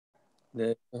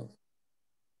Yeah.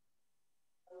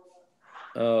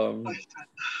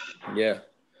 Yeah.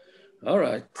 All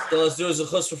right. So let's do a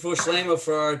zechus refuah shlema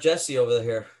for our Jesse over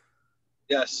here.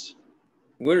 Yes.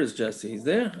 Where is Jesse? He's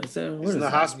there? I said, He's in the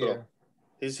hospital.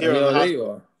 He's here in in the there hospital. you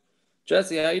are.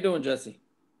 Jesse, how you doing, Jesse?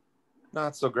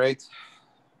 Not so great.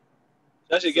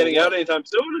 Jesse, getting out anytime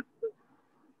soon?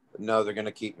 No, they're going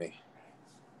to keep me.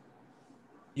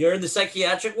 You're in the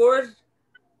psychiatric ward?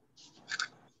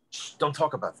 Shh, don't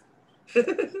talk about that.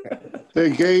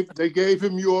 They gave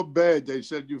him your bed. They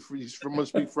said he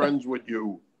must be friends with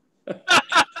you.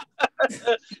 I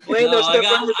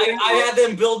had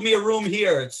them build me a room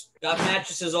here. It's got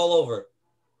mattresses all over.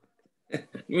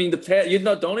 You mean the pad? You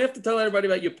don't have to tell everybody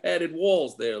about your padded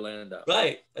walls there, Landau.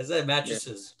 Right. I said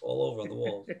mattresses all over on the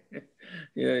walls.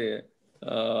 Yeah.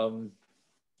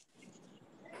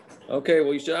 Okay,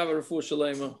 well, you should have a refuah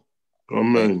shalema.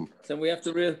 Amen. So we have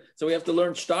to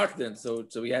learn stark then. So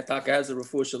we have Taka has a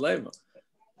refuah shalema.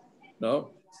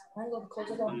 No. I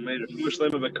made a refuah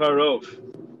shalema b'karov.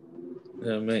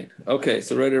 Yeah, mate. Okay,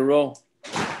 so ready to roll.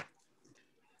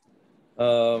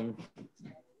 Fine.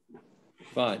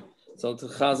 So to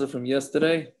Chaza from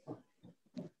yesterday.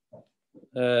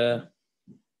 What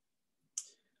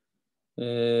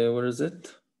is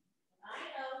it?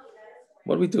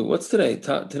 What do we do? What's today?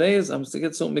 Today is, I'm going to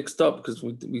get so mixed up because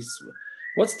we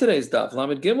what's today's daf?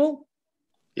 Lamed Gimel?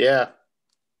 Yeah.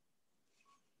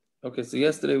 Okay, so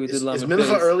yesterday we did Lamed. Is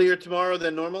Mincha earlier tomorrow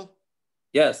than normal?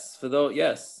 Yes,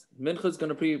 yes. Mincha is going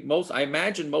to be I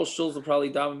imagine most shuls will probably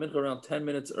daven Mincha around 10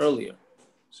 minutes earlier.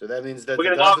 So that means that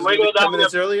we're going to daven 10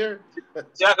 minutes earlier?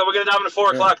 Yeah, we're going to daven at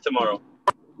 4 o'clock tomorrow.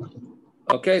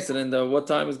 Okay, so then what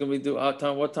time is going to be do? What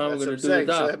time we're going to do the daf?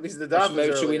 So that means the daf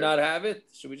maybe should we not have it?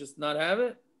 Should we just not have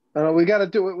it? We got to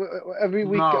do it every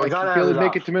week. No, we got to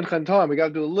make it to Mincha in time. We got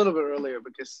to do a little bit earlier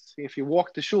because if you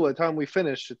walk to shul at the time we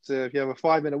finish, it's if you have a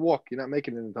 5-minute walk, you're not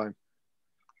making it in time.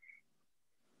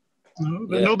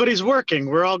 But nobody's working.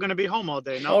 We're all going to be home all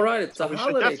day. No? All right, it's a we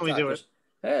holiday. Should definitely do it.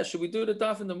 Hey, should we do the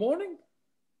daf in the morning?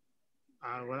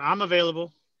 When I'm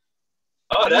available.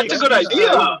 Oh, that's a good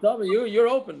idea. You're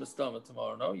open, Mr. Stama,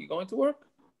 tomorrow, no? You going to work?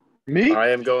 Me? I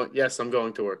am going. Yes, I'm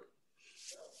going to work.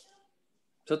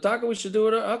 So, Taka, we should do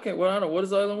it. Okay, well, I don't know. What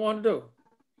does Island want to do?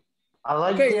 I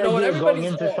like the idea of going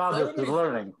into Shabbos with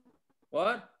learning.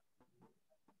 What?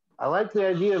 I like the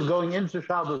idea of going into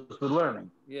Shabbos with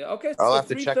learning. Yeah, okay. I'll have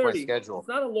to check my schedule. It's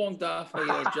not a long daf.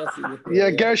 Jesse.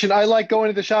 Yeah, Gershon, I like going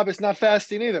to the Shabbos, not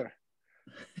fasting either.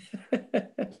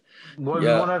 One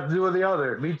have to do with the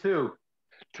other. Me too.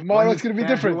 Tomorrow it's going to be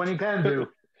different. When you can do.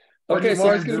 Okay, so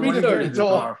it's going to be different. It's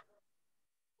all.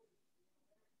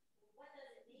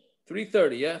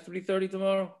 3:30, yeah? 3:30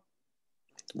 tomorrow?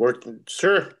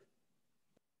 Sure.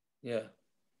 Yeah.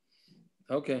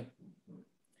 Okay.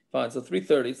 Fine, so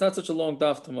 3:30. It's not such a long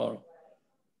daf tomorrow.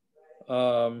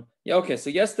 Yeah, okay, so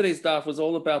yesterday's daf was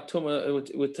all about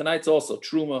Trumah, with tonight's also,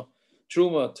 Trumah,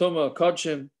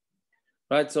 Kodshim,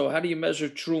 right? So how do you measure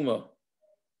Trumah?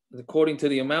 According to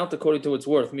the amount, according to its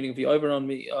worth, meaning if you over on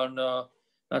not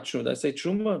Trumah, did I say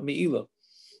Trumah? Miylah.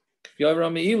 If you over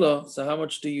on miylah, so how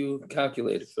much do you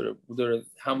calculate for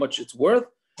how much it's worth,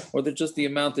 or just the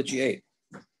amount that you ate?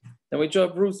 And we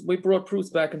brought proofs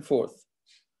back and forth,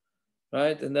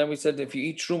 right? And then we said if you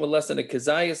eat truma less than a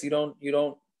kazayas, you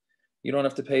don't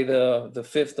have to pay the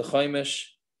fifth, the chaimish.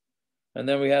 And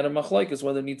then we had a machlokes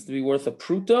whether it needs to be worth a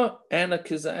pruta and it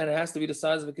has to be the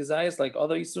size of a kazayas like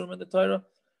other issurim in the Torah,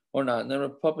 or not. And then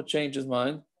Rav Papa changed his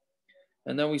mind,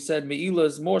 and then we said miylah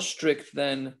is more strict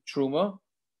than truma.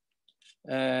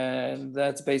 And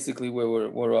that's basically where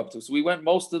we're up to. So we went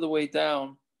most of the way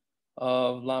down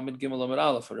of Lamed Gimel Lamed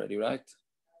Aleph already, right?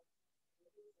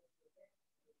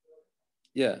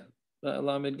 Yeah,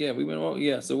 Lamed Gimel. We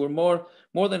went, so we're more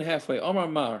than halfway. Omar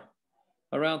Mar,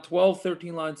 around 12,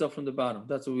 13 lines up from the bottom.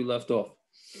 That's where we left off.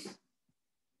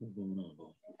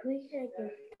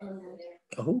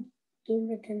 Oh?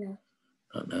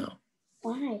 Not now.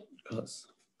 Why? Because.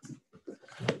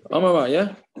 Omar Mar,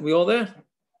 yeah? We all there?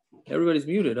 Everybody's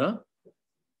muted, huh?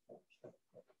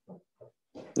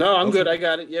 No, I'm good. I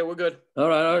got it. Yeah, we're good. All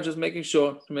right. Just making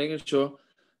sure. It's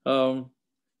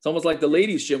almost like the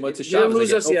ladies' shir Motzei Shabbos. You didn't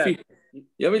lose us yet.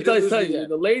 Yeah, let me tell you,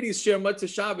 the ladies' shir Motzei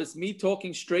Shabbos, me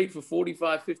talking straight for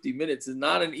 45, 50 minutes is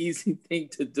not an easy thing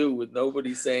to do with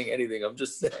nobody saying anything. I'm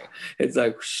just saying. It's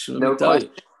like, let me tell you.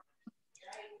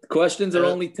 Questions are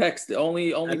only text,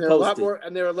 only and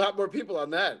posted. There are a lot more people on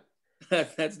that. I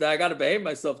got to behave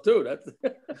myself too. That's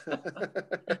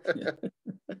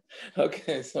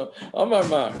okay. So Amar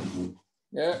Mar,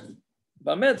 yeah,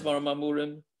 right.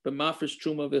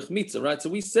 So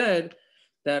we said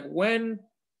that when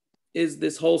is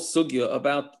this whole sugya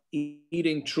about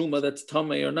eating truma that's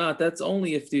tamei or not. That's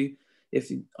only if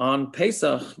on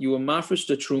Pesach you were mafresh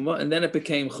the truma and then it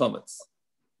became chametz,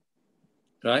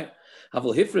 right?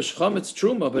 Havol hifresh chametz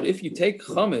truma, but if you take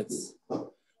chametz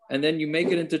and then you make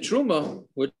it into truma,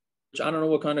 which I don't know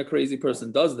what kind of crazy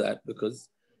person does that, because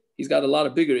he's got a lot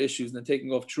of bigger issues than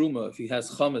taking off truma if he has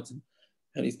chametz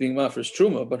and he's being mafresh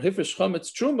truma. But hifresh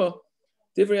chametz truma,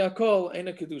 divrei hakol ain't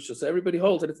a kedusha. So everybody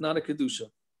holds that it's not a kedusha.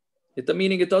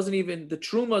 Meaning it doesn't even, the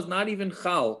truma is not even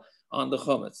chal on the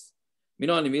chametz.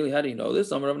 How do you know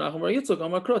this?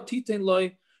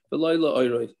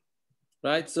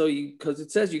 Right? So because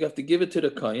it says you have to give it to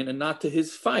the kohen and not to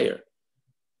his fire.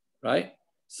 Right?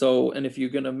 So, and if you're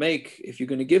going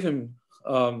to give him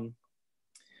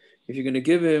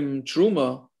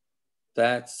truma,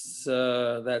 that's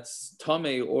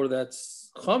tamei or that's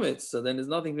chametz, so then there's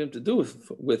nothing for him to do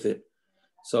with it.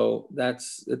 So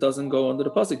it doesn't go under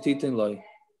the pasuk titin loy,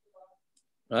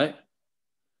 right?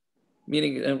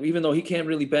 Meaning, and even though he can't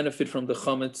really benefit from the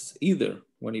chametz either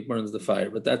when he burns the fire,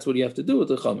 but that's what you have to do with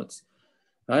the chametz,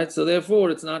 right? So therefore,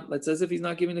 it's as if he's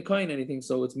not giving the kohen anything,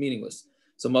 so it's meaningless.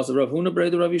 So Maser Rav Huna Brei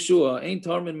Rav Yeshua ain't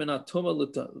tarmin min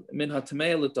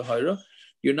hatamei l'tahira.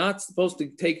 You're not supposed to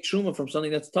take truma from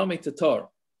something that's tamei to tar.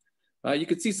 You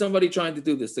could see somebody trying to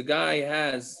do this. The guy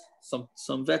has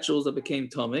some vegetables that became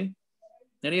tamei,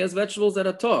 and he has vegetables that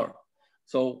are tar.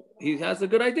 So he has a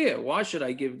good idea. Why should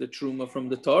I give the truma from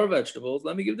the tar vegetables?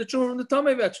 Let me give the truma from the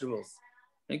tamei vegetables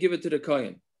and give it to the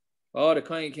kohen. Oh, the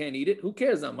kohen can't eat it. Who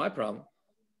cares? Not my problem.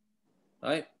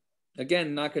 Right?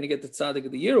 Again, not going to get the Tzaddik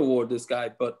of the Year award, this guy,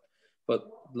 but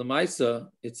Lamaisa,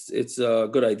 it's a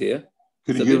good idea.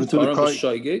 Could he give it to the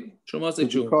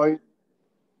kohen?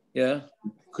 Yeah.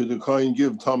 Could the kohen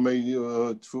give tamei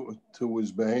to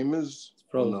his behemoths?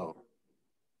 No.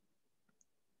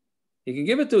 He can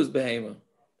give it to his behemoth.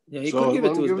 Yeah, he could give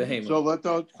it to his behemoth. So let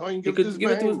the kohen give it to his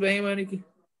behemoth. It to his behemoth.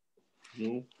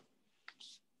 And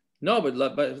No, but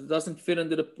it doesn't fit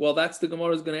under the. Well, that's the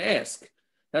Gemara is going to ask.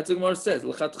 That's what the Gemara says.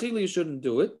 L'chatchila, you shouldn't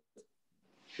do it.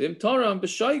 But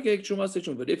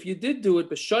if you did do it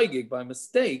b'shaygig by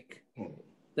mistake,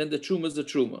 then the truma is the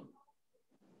truma.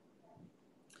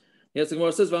 Yes, the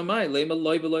Gemara says, why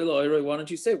don't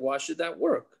you say, why should that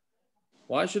work?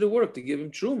 Why should it work to give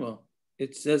him truma?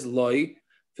 It says loy,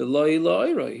 and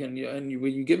when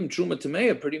you give him truma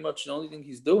tamei, pretty much the only thing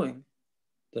he's doing.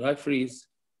 Did I freeze?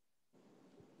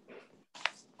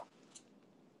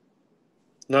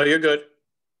 No, you're good.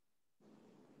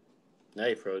 Now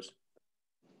you froze.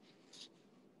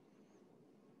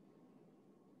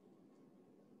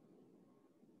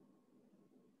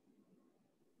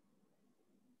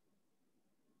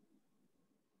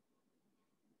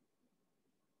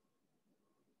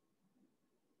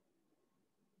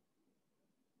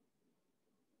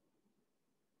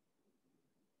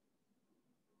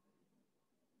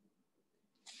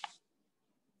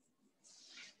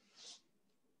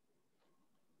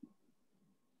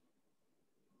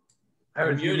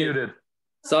 You're muted.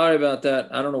 Sorry about that.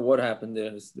 I don't know what happened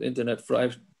there. It's the internet.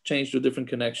 I've changed to a different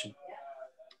connection.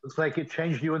 Looks like it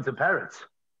changed you into parrots.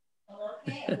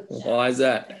 Why is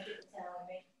that?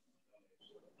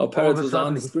 Oh, parrots was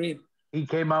on the screen. He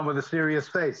came on with a serious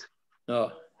face.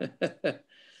 Oh.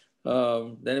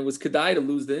 Then it was Kedai to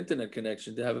lose the internet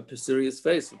connection, to have a serious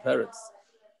face for parrots.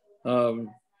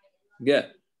 Yeah.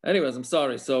 Anyways, I'm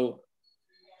sorry. So,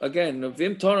 again,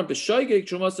 Vim Torah b'shaygig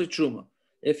truma say truma.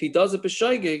 If he does it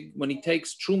b'shaygig, when he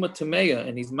takes truma tameya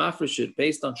and he's mafresh it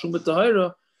based on truma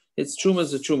tahira, it's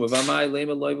truma's a truma.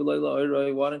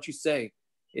 Why don't you say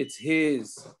it's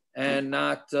his and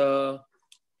not and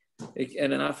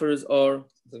an assur is or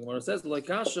the Gemara says loy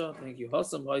kasha. Thank you.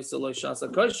 Hasam ha'isa loy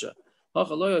shasa kasha.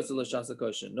 Hacha loy ha'isa loy shasa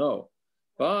kasha. No,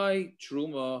 by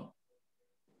truma,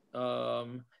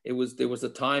 there was a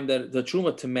time that the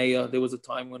truma tameya, there was a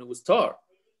time when it was tar.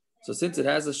 So since it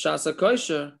has a shasa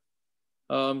kasha,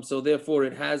 so therefore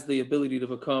it has the ability to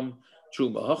become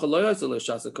truma.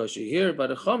 Here by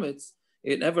the chametz,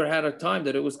 it never had a time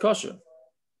that it was kosher,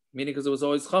 meaning because it was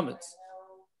always chametz.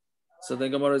 So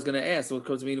then Gemara is going to ask,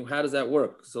 how does that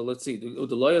work? So let's see. What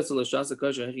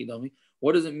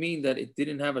does it mean that it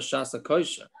didn't have a shasa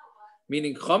kosher?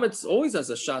 Meaning chametz always has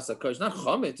a shasa kosher. Not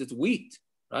chametz, it's wheat,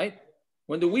 right?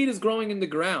 When the wheat is growing in the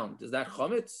ground, is that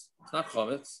chametz? It's not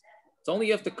chametz. It's only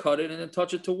you have to cut it and then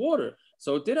touch it to water.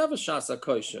 So it did have a shasa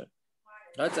kosher.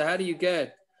 Right? So how do you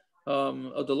get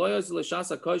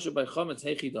shasa kosher by chametz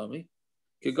hechidami?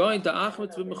 Going to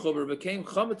achmetz b'mechuber became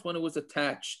chametz when it was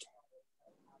attached.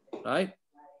 Right?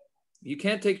 You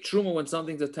can't take truma when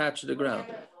something's attached to the ground.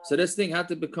 So this thing had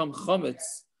to become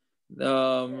chametz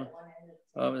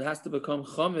it has to become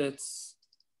chametz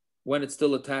when it's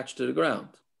still attached to the ground.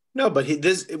 No, but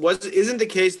isn't the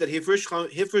case that hifrish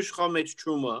chametz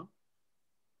truma.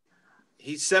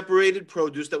 He separated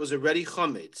produce that was already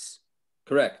chametz.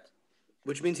 Correct.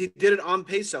 Which means he did it on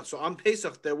Pesach. So on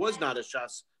Pesach there was not a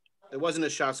shas. There wasn't a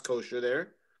shas kosher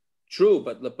there. True,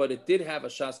 but it did have a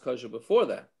shas kosher before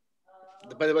that.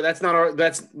 But that's not our.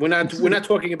 We're not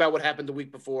talking about what happened the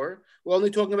week before. We're only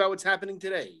talking about what's happening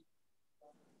today.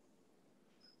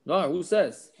 No, who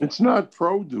says? It's not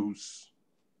produce.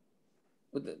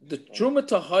 But the Trumah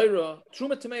Tahira,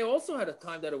 Trumah Tamei also had a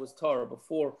time that it was Torah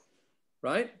before,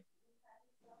 right?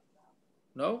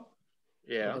 No?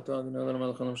 Yeah. I mean,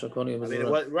 it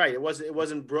was right.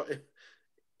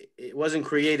 It wasn't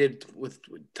created with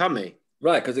tamei.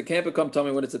 Right, because it can't become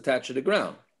tamei when it's attached to the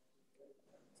ground.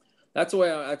 That's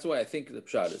why I think the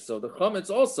pshat is. So the chametz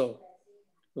also,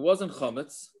 it wasn't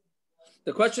chametz.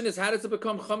 The question is, how does it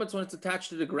become chametz when it's attached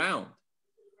to the ground?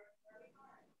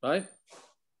 Right?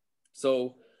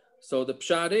 So the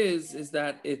pshat is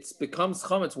that it becomes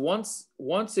chametz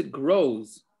once it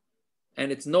grows,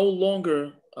 and it's no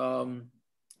longer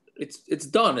it's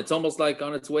done. It's almost like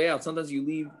on its way out. Sometimes you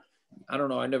leave. I don't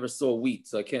know. I never saw wheat,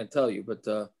 so I can't tell you. But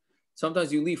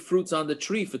sometimes you leave fruits on the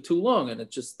tree for too long, and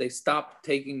they stop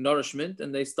taking nourishment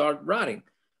and they start rotting.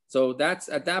 So that's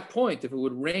at that point. If it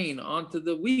would rain onto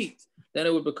the wheat, then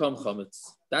it would become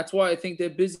chametz. That's why I think they're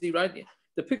busy, right?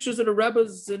 The pictures of the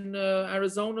Rebbes in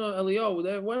Arizona, Elio.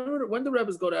 When the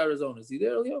Rebbes go to Arizona, is he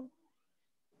there, Elio?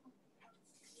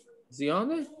 Is he on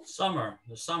there?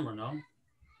 The summer, no?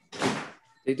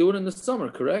 They do it in the summer,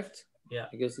 correct? Yeah.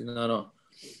 I guess no.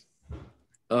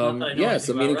 Yes,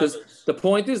 I mean, because the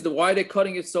point is why they're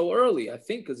cutting it so early. I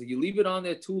think because if you leave it on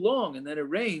there too long and then it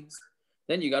rains,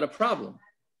 then you got a problem.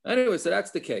 Anyway, so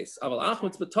that's the case. But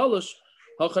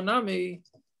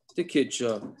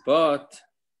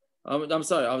I'm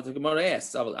sorry, I was the Gemara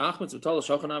asks. But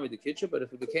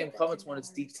if it became chametz when it's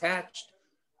detached,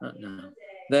 no,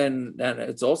 then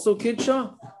it's also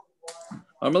kidsha.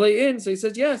 Amalei in, so he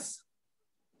says yes.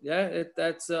 Yeah,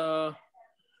 that's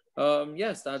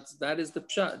yes, that is the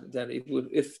pshat. That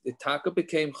if the taka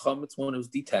became chametz when it was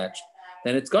detached,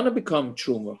 then it's going to become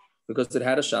truma because it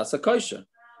had a shasa kaisha,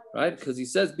 right? Because he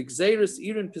says bigzeiris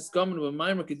irin piskamen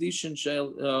v'maymer kedishin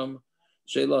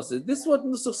shelos. This is what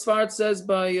Nusach Sfard says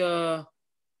by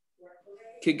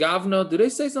Kigavna. Do they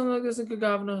say something like this in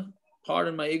Kigavna?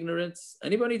 Pardon my ignorance.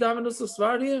 Anybody daven Nusach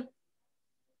Sfard here?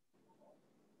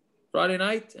 Friday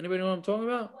night? Anybody know what I'm talking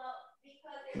about?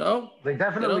 No? They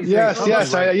definitely yes.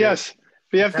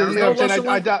 But you have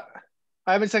to,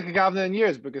 I haven't said Kagavna in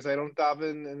years because I don't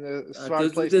daven in the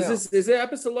Sfard place now. Is there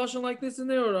episode lashon like this in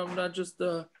there, or I'm not just?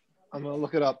 I'm gonna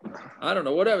look it up. I don't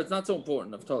know. Whatever. It's not so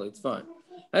important. I've told you. It's fine.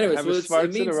 Anyway, so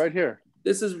it means right here.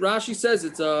 This is Rashi says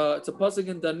it's a pasuk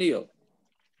in Daniel,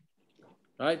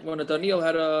 right? When Daniel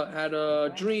had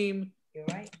a dream,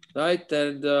 right?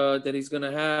 That he's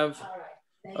gonna have,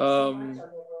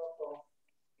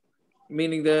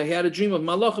 meaning that he had a dream of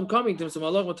malachim coming to him. So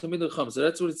malachim tamid chum. So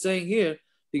that's what it's saying here.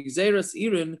 The Gzeiras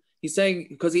Irin, he's saying,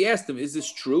 because he asked him, is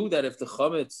this true that if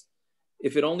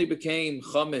it only became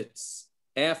chametz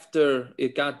after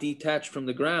it got detached from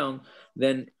the ground,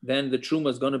 then the truma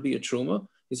is going to be a truma?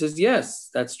 He says, yes,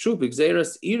 that's true.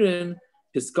 Gzeiras Irin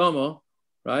piskama,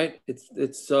 right?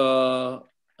 It's a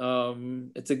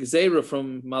gzeira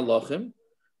from malachim,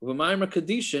 of a maimer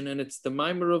kadishin, and it's the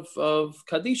maimer of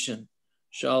kadishin,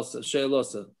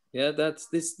 she'alosa. Yeah, that's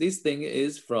this thing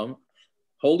is from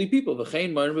holy people,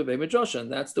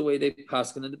 and that's the way they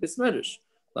paskin in the Bismedrish,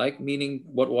 like meaning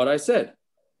what I said,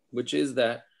 which is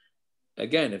that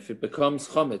again, if it becomes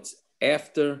chametz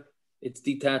after it's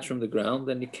detached from the ground,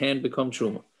 then it can become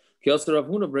truma. Rav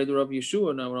Huna, brother Rav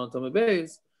Yeshua, now we're on tamei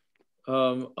beis.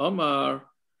 Amar,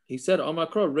 he said Amar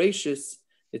Kro Reishis.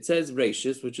 It says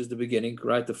Reishis, which is the beginning,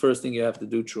 right? The first thing you have to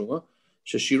do truma.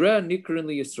 Sheshireh nikrin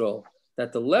li Yisrael.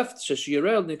 That the left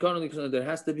Sheshireh nikrin li Yisrael, there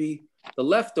has to be the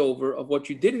leftover of what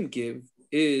you didn't give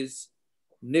is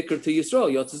nikr to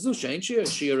Yisrael. Yotzazu shein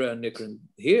shira nikr.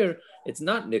 Here, it's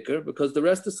not nikr because the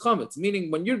rest is chametz. Meaning,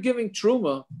 when you're giving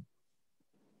truma,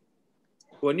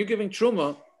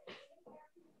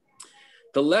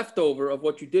 the leftover of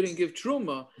what you didn't give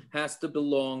truma has to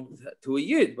belong to a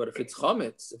yid. But if it's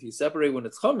chametz, if you separate when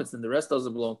it's chametz, then the rest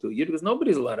doesn't belong to a yid because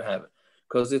nobody's allowed to have it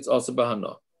because it's also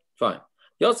bahana. Fine.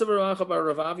 Right, so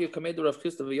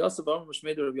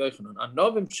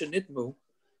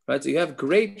you have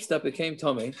grapes that became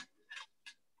tamei.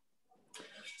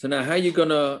 So now how you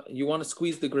want to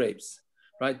squeeze the grapes,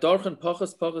 right?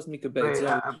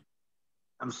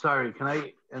 I'm sorry, can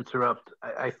I interrupt?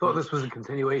 I thought this was a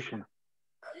continuation.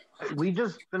 we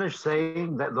just finished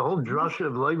saying that the whole drasha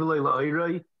of liable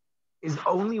la'iroi is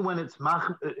only when it's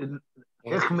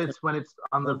chametz, when it's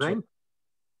on the thing.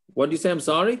 What do you say? I'm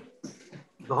sorry.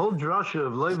 The whole drasha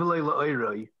of liable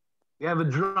la'iroi, you have a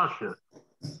drasha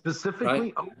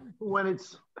specifically only for when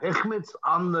it's chametz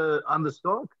on the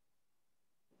stalk.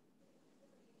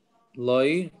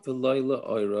 Loi v'loi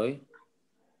la'iroi.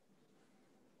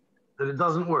 That it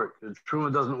doesn't work. The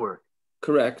Trumah doesn't work.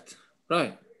 Correct.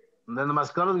 Right. And then the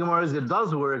maskana of the Gemara is it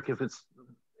does work if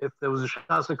there was a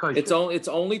shasa kosher. It's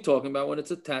only talking about when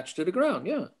it's attached to the ground.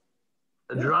 Yeah.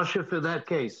 A drasha for that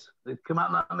case. It come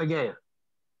out not negaya.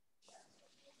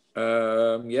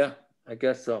 Yeah, I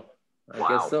guess so. I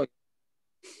guess so.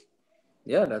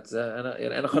 Yeah, that's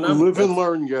and live and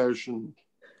learn, Gershon.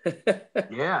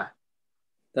 Yeah.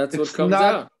 That's what comes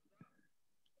out.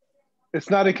 It's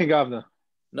not a kavana.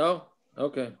 No.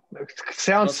 Okay.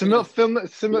 Sounds similar,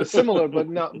 but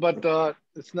no. But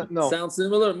it's not. No. Sounds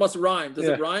similar. It must rhyme. Does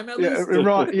it rhyme at least?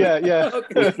 Yeah.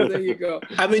 Okay, so there you go.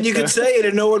 I mean, you could say it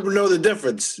and no one would know the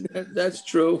difference. That's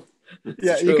true.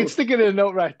 That's true. You can stick it in a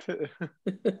note, right?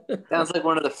 Sounds like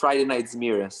one of the Friday night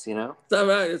Zmiras, you know? It's all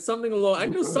right. It's something along. I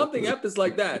knew something epis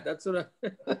like that. That's what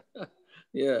I.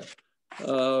 Yeah.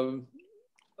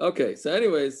 Okay. So,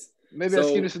 anyways, maybe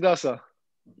Askinu Sadasa.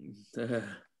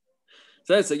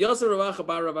 So Yosef Ravacha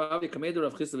bar Ravavi Kameder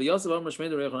Rav Chisda Yosef Amar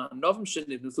Shmei Rechon Novim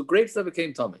Shinib. So grapes never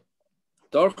came tamei.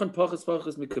 Darchan Pachas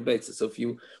Pachas Mikabetza. So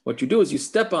what you do is you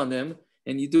step on them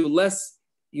and you do less.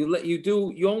 You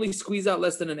only squeeze out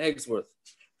less than an egg's worth.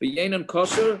 The yain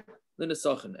kosher then a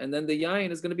sachin, and then the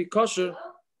yain is going to be kosher,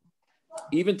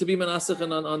 even to be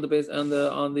menasachin on the base on the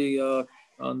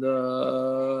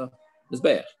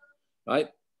mizbeach, right?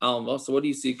 Alma. So what do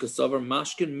you see? Kasavar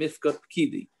mashkin mifkat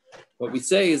pkidi. What we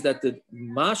say is that the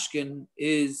mashkin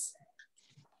is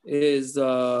it's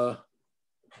what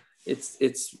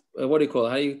do you call it?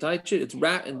 How do you touch it? It's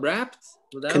wrapped.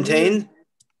 Contained.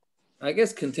 I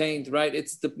guess contained, right?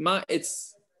 It's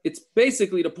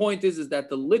basically the point is that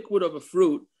the liquid of a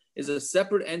fruit is a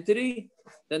separate entity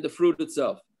than the fruit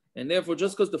itself, and therefore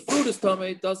just because the fruit is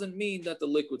tamei doesn't mean that the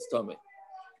liquid's tamei.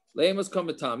 Leimas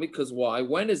kametami, because why?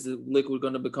 When is the liquid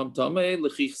going to become tamei?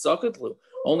 L'chich sakatlu.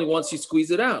 Only once you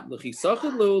squeeze it out. L'chich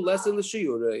sakatlu lesen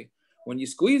l'shiurei. When you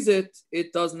squeeze it,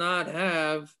 it does not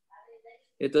have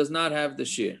the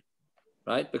shear,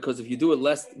 right? Because if you do it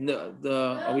less,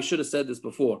 we should have said this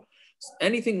before.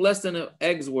 Anything less than an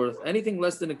egg's worth, anything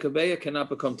less than a kaveya cannot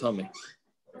become tamei,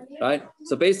 right?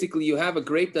 So basically, you have a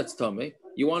grape that's tamei.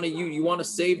 You want to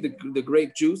save the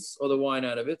grape juice or the wine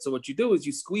out of it. So what you do is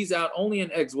you squeeze out only an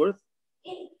egg's worth,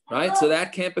 right? So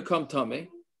that can't become tamei.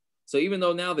 So even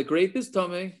though now the grape is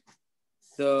tamei,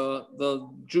 the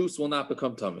juice will not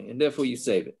become tamei, and therefore you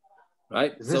save it,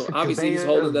 right? So obviously he's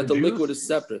holding that the liquid is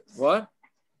separate. What?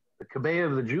 The kabeya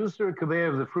of the juice or kabeya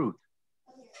of the fruit?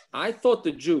 I thought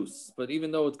the juice, but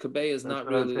even though kabeya is not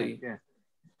really. Yeah.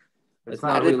 It's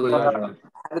not really. How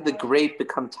did the grape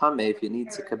become tamei if you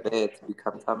need to kabeya to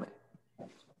become tamei?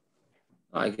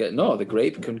 The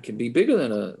grape can be bigger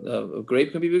than a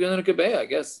grape can be bigger than a kabeya, I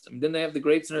guess. I mean, then they have the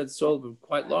grapes in it sold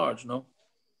quite large, no?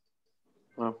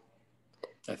 Well,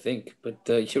 I think, but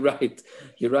you're right.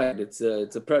 You're right. It's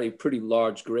a pretty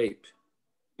large grape.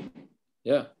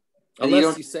 Yeah.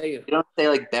 Unless you don't say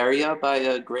like beria by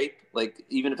a grape, like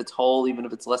even if it's whole, even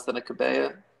if it's less than a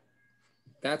kabeya.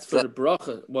 That's for the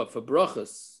bracha. What for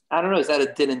brachas? I don't know. Is that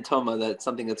a din in Toma that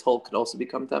something that's whole could also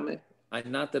become tamei?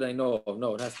 Not that I know of.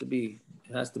 No, it has to be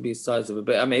size of a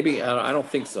bit. Maybe I don't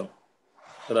think so,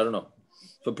 but I don't know.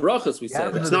 For brachas, we say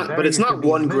that. It's not, but it's not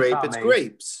one grape. It's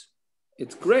grapes.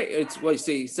 It's great. It's what you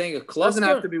say. You're saying a cluster. It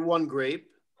doesn't have to be one grape.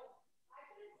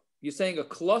 You're saying a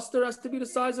cluster has to be the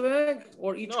size of an egg,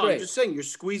 or each grape? I'm just saying you're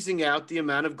squeezing out the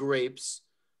amount of grapes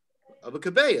of a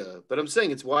kabeya. But I'm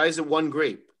saying why is it one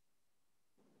grape?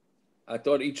 I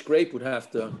thought each grape would have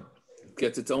to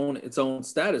get its own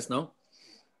status. No,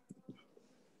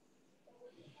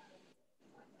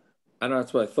 I know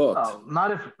that's what I thought. Oh,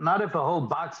 not if a whole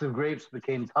box of grapes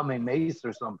became tamei mace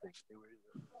or something.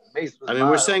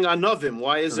 We're saying anovim.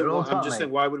 Why is it? I'm just saying,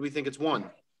 why would we think it's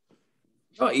one?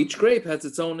 Oh, each grape has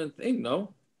its own thing,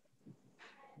 no?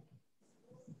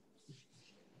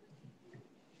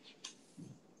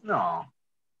 No.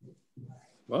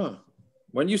 Wow.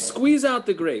 When you squeeze out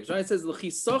the grapes, right? It says when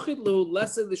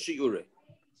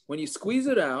you squeeze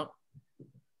it out,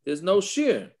 there's no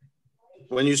shear.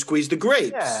 When you squeeze the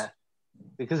grapes. Yeah.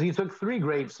 Because he took 3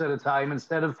 grapes at a time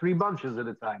instead of 3 bunches at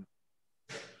a time.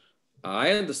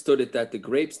 I understood it that the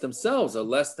grapes themselves are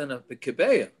less than the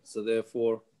kabeya, so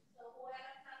therefore.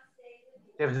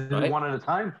 You have to do one at a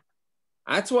time.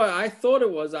 That's why I thought it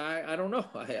was. I don't know.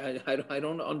 I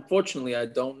don't. Unfortunately, I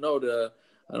don't know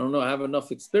I don't know. I have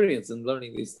enough experience in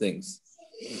learning these things.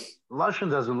 Lashon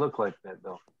doesn't look like that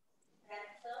though.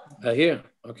 I hear.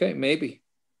 Okay, maybe.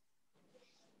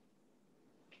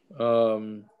 I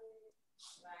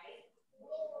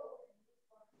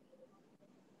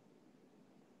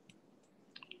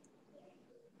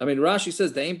mean, Rashi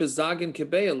says the aim bezagin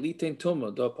kebeya litain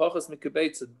tuma the apachas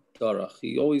mikebeitz darach.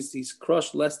 He's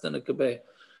crushed less than a kebeya.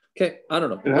 Okay, I don't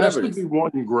know. It has to be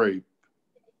one grape.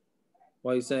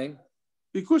 Why are you saying?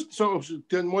 Because so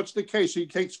then what's the case? He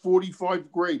takes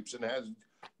 45 grapes and has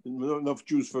enough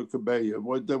juice for a kebeya.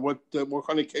 What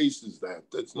kind of case is that?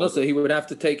 That's no. So he would have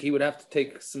to take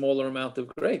a smaller amount of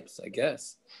grapes, I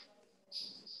guess.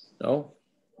 No.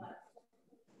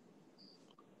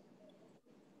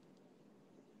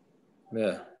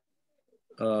 Yeah.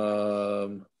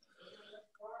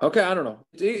 Okay, I don't know.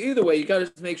 Either way, you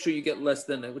got to make sure you get less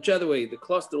than whichever way, the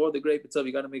cluster or the grape itself.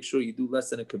 You got to make sure you do less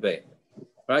than a kebeya.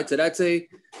 Right, so that's a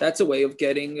way of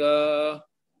getting out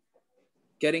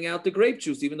the grape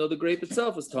juice, even though the grape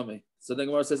itself is tamei. So the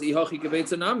Gemara says, "Ihachi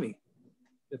kebeitza nami."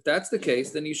 If that's the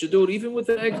case, then you should do it even with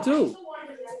the egg too,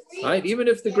 right? Even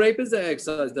if the grape is the egg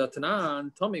size, the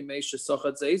tanan tamei meisha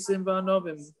sachat zeisim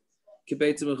v'anovim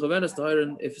kebeitza mechavenas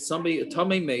tahirin. If somebody a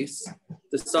tamei mace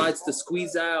decides to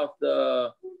squeeze out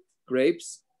the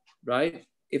grapes, right?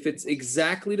 If it's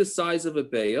exactly the size of a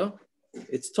beya,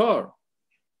 it's tar.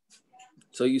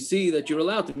 So you see that you're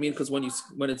allowed to mean because when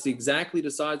it's exactly the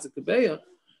size of kebeya,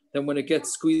 then when it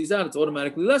gets squeezed out, it's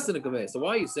automatically less than a kebeya. So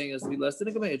why are you saying it has to be less than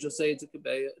a kebeya? Just say it's a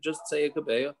kebeya. Just say a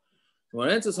kebeya. When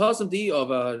it says hasam di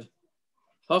avad,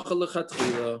 hacha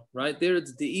lechatchila, right there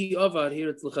it's di avad. Here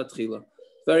it's lechatchila.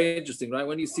 Very interesting, right?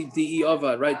 When you see di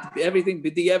avad, right? Everything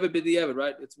b'di'evad,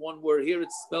 right? It's one word. Here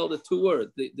it's spelled as two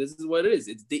words. This is what it is.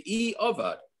 It's di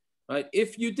avad, right?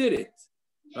 If you did it.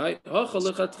 Right,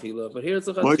 but here's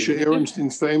the Moshe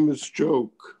Ehrenstein's famous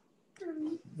joke.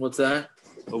 What's that?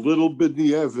 A little bit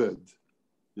the Eved.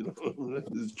 You know,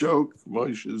 his joke,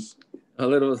 Moshe's. A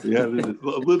little. Yeah, a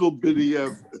little bitty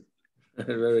Eved.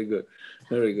 Very good,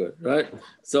 very good. Right.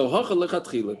 So because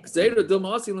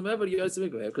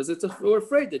we're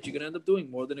afraid that you're going to end up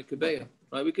doing more than a kebeya.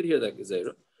 Right. We could hear that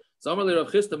gezerah.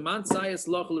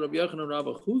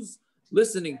 Who's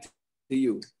listening to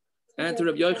you? And to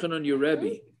Rabbi Yochanan, your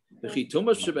Rebbe. I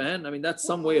mean, that's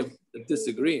some way of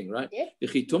disagreeing, right? Where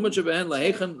did the tumah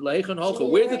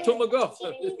go?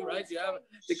 Right? You have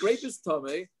the grape is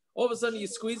tamei. All of a sudden, you're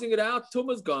squeezing it out.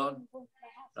 Tumah's gone,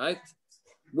 right?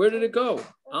 Where did it go?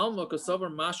 Alma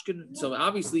kasavar mashkin. So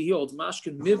obviously, he holds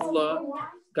mashkin miylah.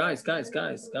 Guys.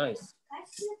 Yitzchak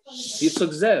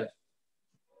Zev.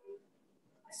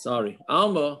 Sorry,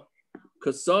 Alma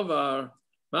kasavar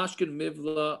mashkin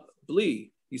miylah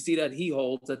bli. You see that he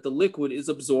holds that the liquid is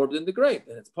absorbed in the grape,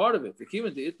 and it's part of it.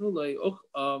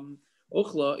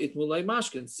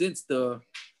 Since the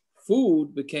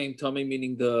food became tamei,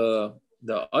 meaning the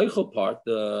eichel part,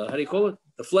 the how do you call it?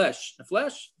 The flesh,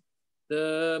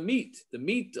 the meat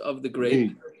of the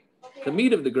grape, the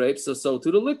meat of the grape. So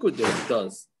to the liquid there it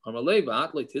does.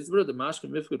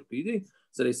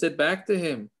 So they said back to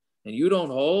him, and you don't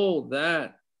hold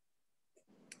that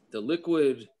the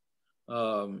liquid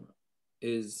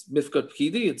is mifkat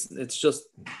pkidi. It's just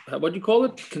what do you call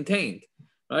it? Contained,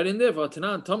 right in there. If you have a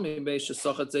tamei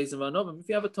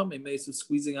mace who's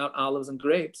squeezing out olives and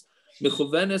grapes,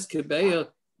 mechuvenes kebeya,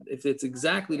 if it's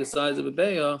exactly the size of a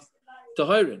beya,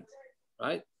 tahirin,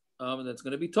 right? And that's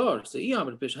going to be tar. So how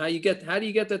do you get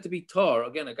that to be tar?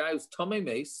 Again, a guy who's tamei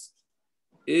mace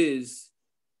is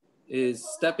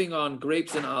stepping on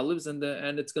grapes and olives, and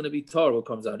it's going to be tar. What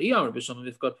comes out?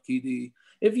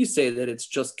 If you say that it's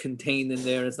just contained in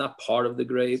there, it's not part of the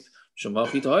grape, and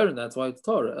that's why it's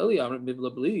tar.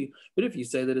 But if you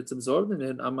say that it's absorbed in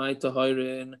it, amai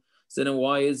tahirin, so then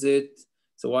why is it?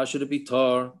 So why should it be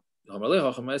tar?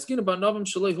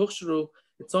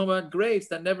 It's all about grapes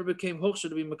that never became huksher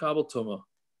to be makabel tumah.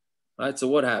 Right. So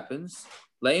what happens?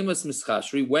 Leimus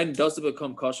mischashri. When does it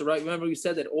become kosher? Right. Remember, we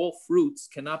said that all fruits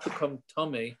cannot become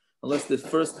tamei unless the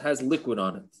first has liquid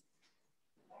on it.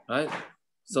 Right.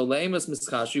 So leimus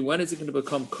mischashri. When is it going to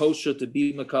become kosher to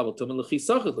be makabel tumah?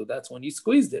 L'chisachelu. That's when you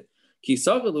squeezed it.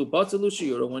 Kisachelu batzalu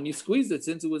shiura. When you squeezed it,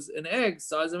 since it was an egg,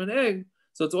 size of an egg,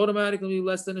 so it's automatically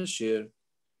less than a shear,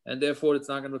 and therefore it's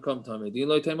not going to become tamei.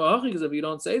 Because if you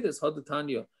don't say this,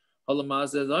 hadatanya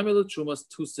halamazeh zamilu trumas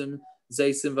tusim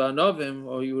zeisim va'anovim,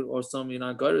 or some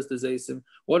yinagiris the zeisim.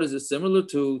 What is it similar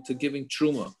to giving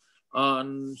truma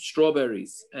on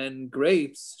strawberries and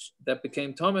grapes that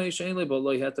became tamei shein liable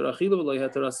lo heter achila lo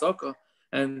heter asaka,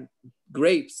 and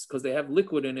grapes because they have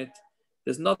liquid in it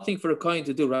There's nothing for a kohen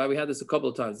to do, right? We had this a couple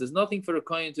of times. There's nothing for a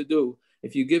kohen to do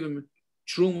if you give him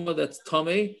truma that's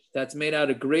tamei, that's made out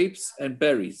of grapes and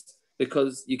berries,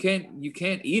 because you can't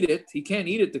eat it. He can't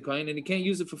eat it, the kohen, and he can't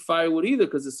use it for firewood either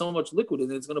because there's so much liquid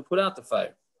and it's going to put out the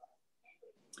fire.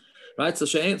 Right? So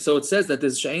it says that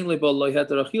there's she'ein liable lo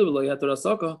heter achila lo heter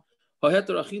asaka.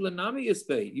 Ha-heter achila nami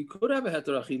yispei. You could have a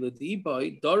heter achila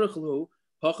di'bai darach lu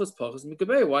pachas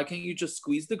mikabei. Why can't you just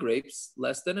squeeze the grapes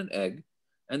less than an egg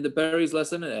and the berries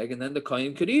less than an egg, and then the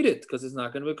kohen could eat it because it's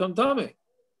not going to become tamei,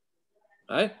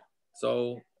 right?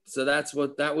 So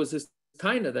that was his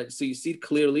taina. That so you see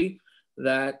clearly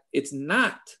that it's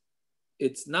not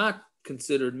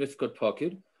considered mifkot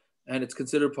pakid, and it's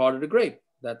considered part of the grape.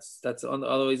 That's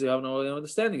otherwise you have no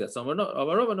understanding that. So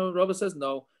Rabba says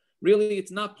no, really it's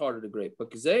not part of the grape.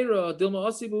 But Gzeira Dilma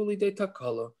Asibuli de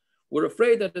Takala, we're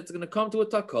afraid that it's going to come to a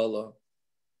Takala,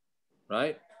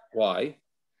 right? Why?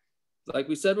 Like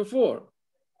we said before,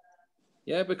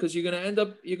 yeah, because you're going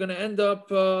to end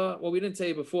up. Well, we didn't say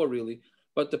it before really,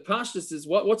 but the pashtus is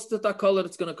what's the Takala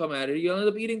that's going to come out of it? You'll end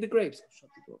up eating the grapes,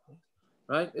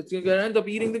 right? It's going to end up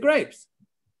eating the grapes.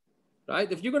 Right?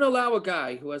 If you're going to allow a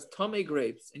guy who has tamei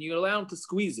grapes and you allow him to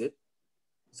squeeze it,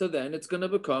 so then it's going to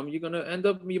become, you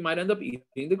might end up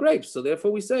eating the grapes. So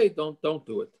therefore we say, don't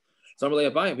do it. So we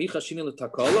had this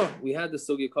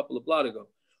sugi a couple of blot ago.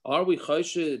 Are we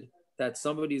chayshid that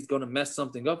somebody's going to mess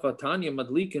something up?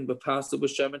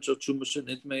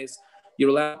 You're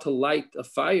allowed to light a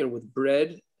fire with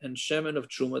bread and shemen of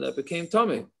truma that became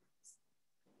tamei.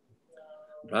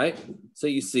 Right? So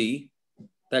you see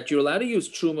that you're allowed to use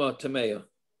truma tamei,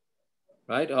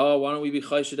 right? Oh, why don't we be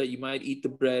chayshed that you might eat the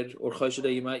bread, or chayshed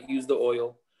that you might use the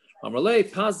oil?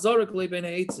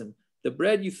 The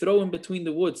bread you throw in between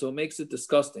the wood, so it makes it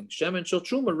disgusting. Shemen shel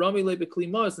truma rami le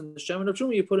beklimas, and the shemen of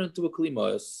truma you put into a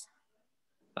klimas.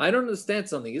 I don't understand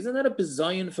something. Isn't that a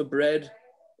bizayon for bread?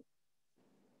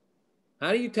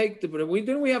 How do you take the bread?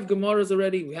 Didn't we have gemaras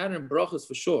already? We had it in brachas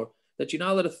for sure that you're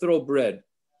not allowed to throw bread.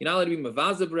 You're not allowed to be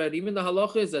mavaza bread. Even the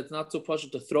halacha is that's not so posh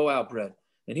to throw out bread.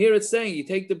 And here it's saying you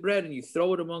take the bread and you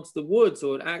throw it amongst the wood,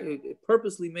 so it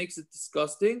purposely makes it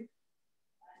disgusting,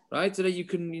 right? So that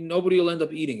nobody will end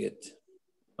up eating it,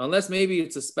 unless maybe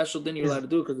it's a special thing you're allowed to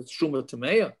do because it's truma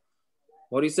tamei.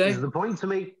 What do you say? Is the point to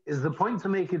make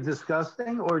it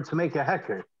disgusting or to make a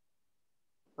hecker? In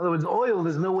other words, oil.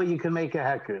 There's no way you can make a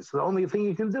hecker. So the only thing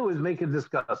you can do is make it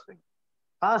disgusting.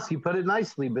 You put it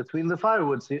nicely between the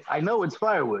firewood. So I know it's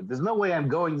firewood. There's no way I'm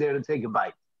going there to take a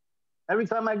bite. Every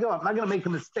time I go, I'm not going to make a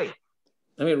mistake.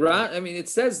 It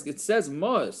says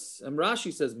mos, and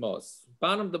Rashi says mos.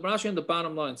 The Rashi on the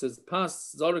bottom line says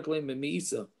pas zarek le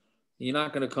meisa. You're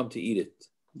not going to come to eat it.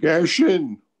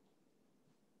 Gershon.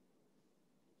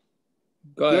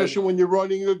 Go ahead. Gershon, when you're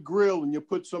running a grill and you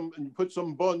put some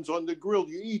buns on the grill,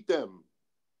 you eat them.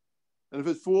 And if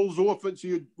it falls off, so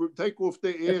you take off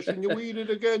the ash and you eat it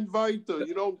again, weiter.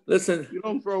 You don't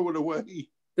throw it away.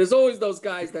 There's always those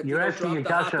guys that drop the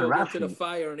hot dog into the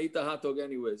fire and eat the hot dog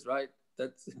anyways, right?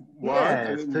 That's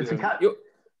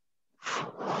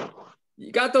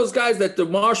you got those guys that the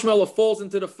marshmallow falls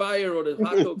into the fire or the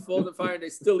hot dog falls in the fire and they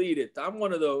still eat it. I'm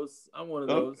one of those.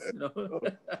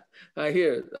 I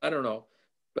hear it. I don't know.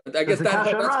 But I guess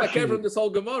that's fakir from this whole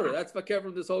Gemara. That's fakir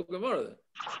from this whole Gemara.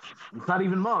 It's not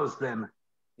even Mos then.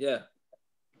 Yeah.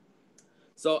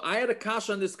 So I had a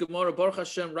kasha on this Gemara, Baruch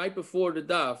Hashem, right before the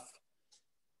daf.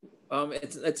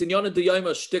 It's in Yonah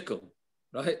D'Yayma Shtickle,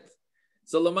 right?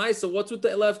 So Lamaisa, what's with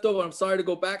the leftover? I'm sorry to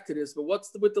go back to this, but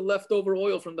what's with the leftover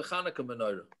oil from the Chanukah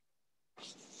menorah?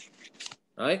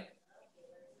 Right?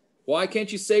 Why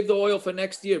can't you save the oil for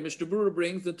next year? Mr. Brewer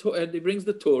brings the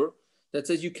tour that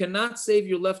says you cannot save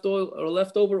your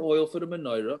leftover oil for the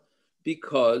menorah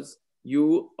because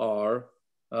we're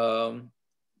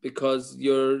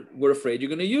afraid you're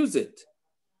going to use it.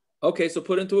 Okay, so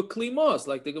put into a kli mos,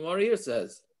 like the Gemara here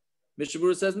says. Mr.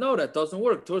 Brewer says no, that doesn't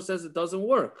work. Torah says it doesn't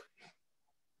work.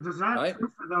 Is that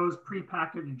true for those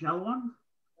prepackaged gel ones?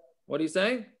 What are you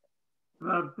saying?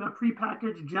 The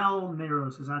prepackaged gel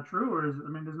Neros, is that true, or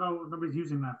nobody's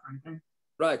using that for anything?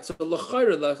 Right. So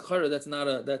l'chayra,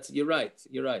 you're right.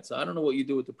 So I don't know what you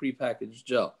do with the prepackaged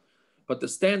gel, but the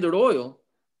standard oil,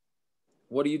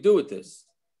 what do you do with this?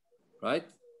 Right?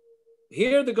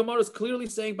 Here the Gemara is clearly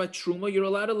saying by Trumah you're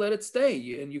allowed to let it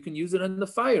stay and you can use it in the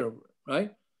fire,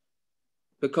 right?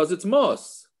 Because it's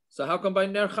mos. So how come by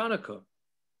Ner Chanukah?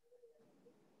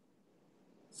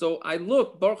 So I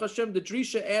look, Baruch Hashem, the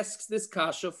Drisha asks this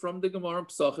kasha from the Gemara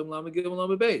Pesachim Lamed Gimel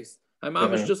Lamed Beis. I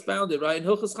mamish just found it, right, in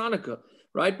Hilchos Chanukah.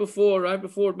 right before,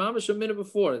 Mamash a minute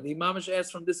before, the Mamash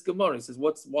asked from this Gemara. He says,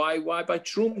 why by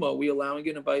Trumah are we allowing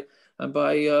it, and by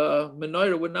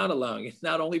Menorah we're not allowing it?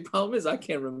 Not only problem is I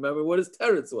can't remember what his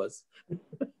teretz was.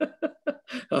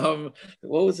 What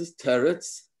was his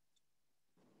teretz?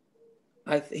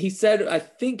 I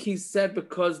think he said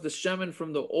because the shemen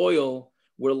from the oil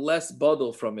were less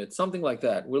budel from it, something like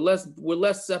that. We're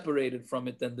less separated from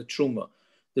it than the Trumah.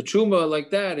 The Trumah like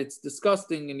that, it's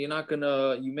disgusting, and you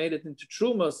made it into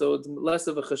Trumah, so it's less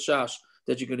of a chashash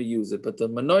that you're gonna use it. But the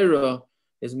Menorah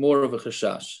is more of a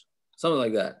chashash, something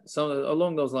like that.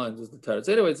 Along those lines is the teretz.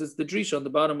 Anyways, it's the drisha on the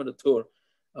bottom of the Torah.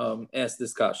 Asked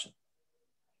this kasha.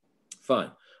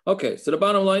 Fine. Okay, so the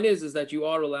bottom line is that you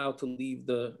are allowed to leave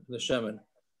the shemen.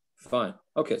 Fine.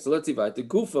 Okay, so let's see. The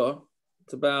gufa,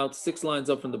 it's about 6 lines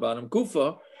up from the bottom.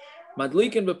 Gufa,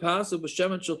 madlikin b'pasu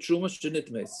b'shemen shel truma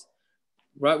shenitmes.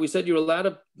 Right, we said you're allowed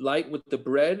to light with the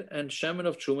bread and shemen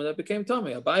of truma that became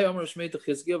tamei. Abai Amar Shmei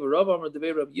Techizkiya, Rav Amar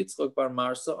Devei Rav Yitzchok Bar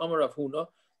Marsa, Amar Rav Huna,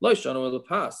 Lo Shanu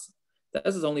Lepas. That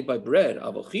is only by bread,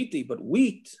 avochiti, but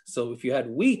wheat. So if you had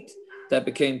wheat that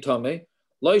became tamei,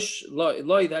 Loi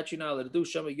that you're not allowed to do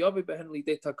shema yavi behenli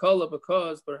de takala,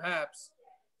 because perhaps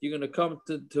you're going to come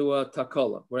to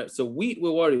takala. Right, so wheat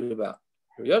we're worried about.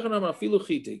 But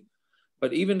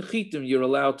even chitim you're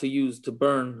allowed to use to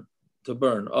burn.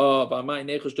 Oh, by my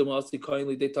nechus domasti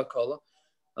kindly de takala.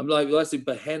 I'm like, let's say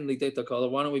behenli de takala.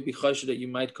 Why don't we be chashish that you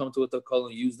might come to a takala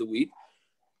and use the wheat?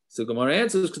 So Gemara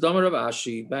answers, Kedamar Rav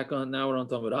Ashi. Back on now we're on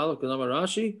Talmud Aleph. Kedamar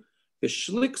Rashi. It's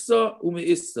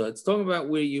talking about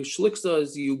where you shliksa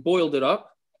is you boiled it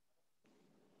up,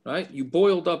 right? You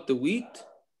boiled up the wheat,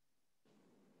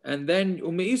 and then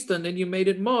umeista, and then you made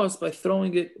it mas by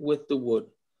throwing it with the wood.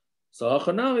 So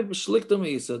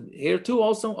here too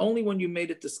also only when you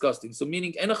made it disgusting. So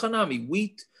meaning enachanami,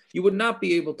 wheat, you would not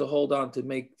be able to hold on to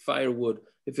make firewood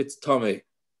if it's tamei,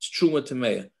 it's truma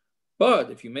tamei.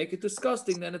 But if you make it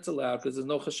disgusting, then it's allowed because there's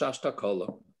no chashash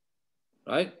takala,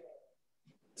 right?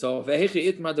 So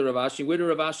vehechi itma de Ravashi, where do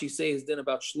Ravashi say his din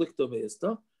about shlikta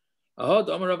meista? Ahad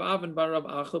Amar Rav Avin bar Rav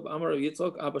Achab Amar Rav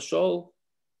Yitzchok Abashol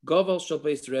Gaval shel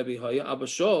beis Rebbe Haya.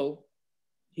 Abashol,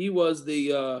 he was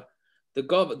the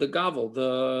gavel,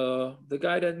 the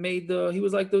guy that made he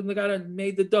was like the guy that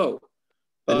made the dough.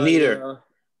 The kneader.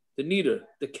 The kneader,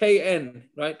 the KN,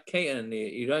 right? KN,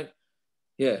 right?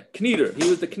 Yeah, kneader. He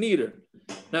was the kneader.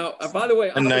 Now, by the way,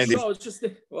 Abashol is just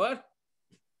what?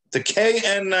 The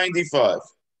KN95.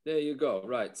 There you go.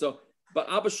 Right. So, but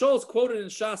Abashol is quoted in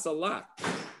Shas a lot,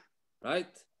 right?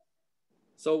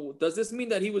 So, does this mean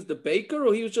that he was the baker,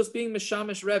 or he was just being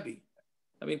Mishamish Rebbe?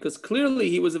 I mean, because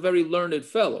clearly he was a very learned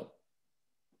fellow,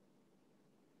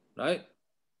 right?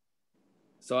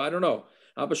 So I don't know.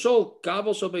 Abashol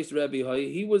Gavel Shal Beis Rebbe,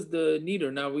 he was the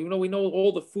kneader. Now we know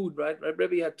all the food, right?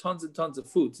 Rebbe had tons and tons of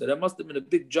food, so that must have been a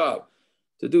big job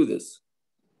to do this.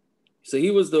 So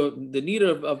he was the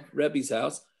kneader of Rebbe's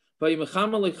house. And they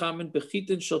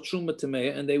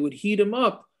would heat him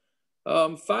up,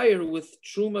 fire with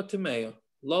truma tamei,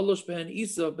 lalosh behen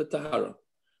isa betahara,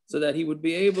 so that he would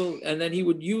be able, and then he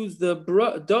would use the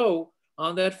dough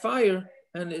on that fire,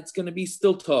 and it's going to be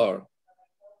still tar.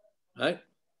 Right?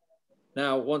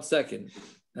 Now, 1 second.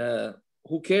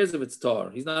 Who cares if it's tar?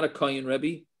 He's not a kohen,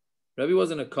 Rebbe. Rebbe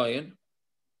wasn't a kohen.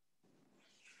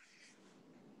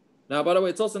 Now, by the way,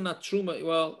 it's also not truma.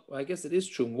 Well, I guess it is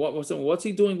truma. What's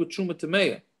he doing with truma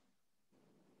tamei?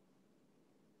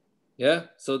 Yeah.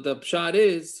 So the pshat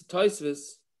is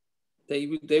Taisvis.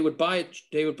 They would buy it.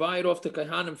 They would buy it off the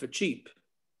kahanim for cheap,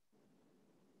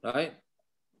 right?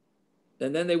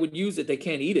 And then they would use it. They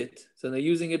can't eat it, so they're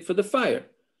using it for the fire.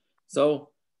 So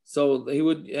he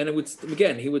would, and it would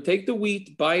again. He would take the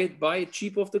wheat, buy it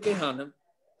cheap off the kahanim,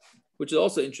 which is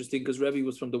also interesting because Rebbe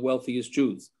was from the wealthiest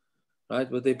Jews. Right,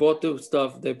 but they bought the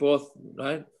stuff. They bought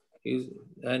and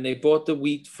they bought the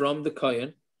wheat from the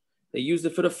kohen. They used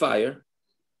it for the fire,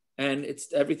 and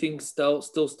everything still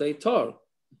stayed tar.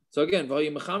 So again, they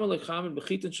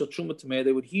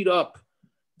would heat up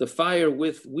the fire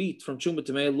with wheat from truma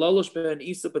tamei, lalosh ben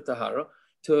isa betahara,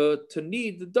 to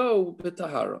knead the dough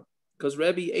betahara, because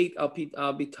Rebbe ate al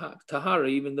tahara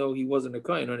even though he wasn't a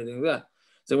kohen or anything like that.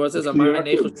 So what it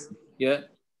says, yeah.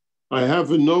 I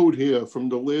have a note here from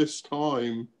the last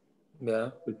time.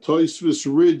 Yeah. The Tosfos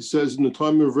Rid says in the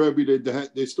time of Rebbe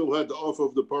they still had the offer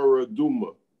of the Parah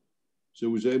Duma, so he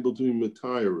was able to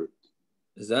retire it.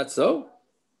 Is that so?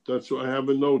 That's what I have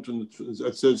a note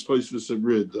that says Tosfos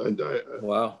Rid.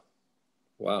 Wow,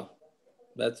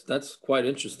 that's quite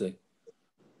interesting.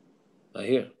 I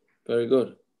hear. Very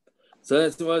good. So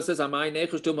that's what it says. Why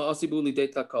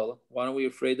aren't we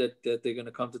afraid that they're going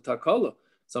to come to Takala?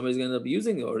 somebody's going to end up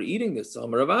using it or eating this. So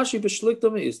Rav Ashi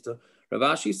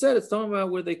said it's talking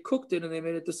about where they cooked it and they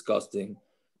made it disgusting.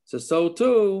 So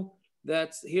too,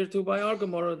 that's here too by our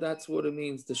Gemara, that's what it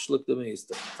means, the shlikta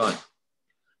meista. Fine.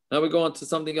 Now we go on to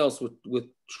something else with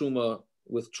Trumah.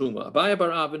 Abaya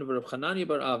bar Avin, Rav Chananya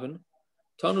bar Avin,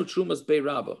 Tanu Trumas Bei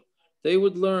Rabba. They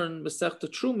would learn Masechta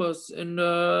Trumas in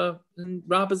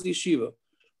Rabba's yeshiva.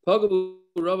 Pagabu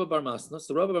Rabba bar Masna.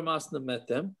 So Rabba bar Masna met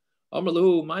them. Amar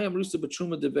lahu, Mayam Rusa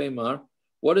b'Truma de Beimar.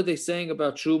 What are they saying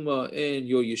about Trumah in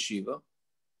your yeshiva?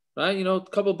 Right? You know, a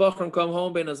couple of Bachram come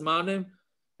home, Ben Azmanim,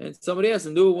 and somebody asks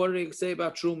them, what do they say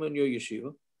about Trumah in your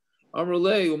yeshiva? Amar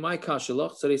lehu, my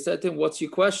kashalach. So they said to him, what's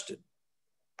your question?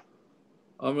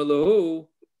 Amar lahu,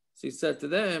 so he said to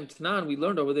them, Tanan, we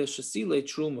learned over there, Shasile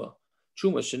Trumah.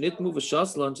 Trumah, Shanitmu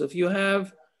v'shaslan. So if you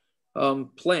have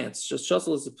plants,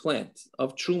 shasl is a plant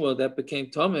of Trumah that became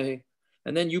tamei,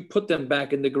 and then you put them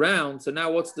back in the ground. So now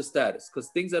what's the status? Because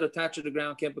things that attach to the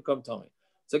ground can't become tamei.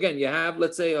 So again, you have,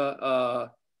 let's say,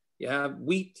 you have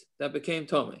wheat that became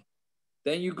tamei.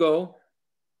 Then you go,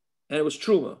 and it was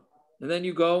Trumah. And then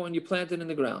you go and you plant it in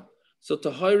the ground. So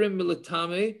tahirim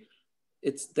milatame,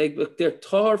 they're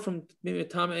tar from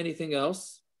milatame anything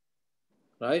else,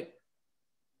 right?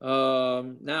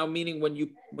 Now meaning when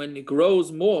it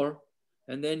grows more,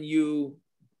 and then you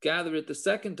gather it the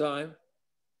second time,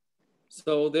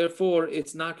 so therefore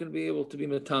it's not going to be able to be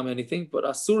milatame anything. But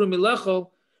assur milechol,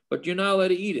 but you're not allowed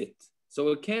to eat it. So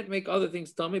it can't make other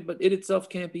things tamei, but it itself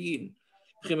can't be eaten.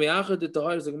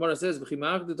 The Gemara says,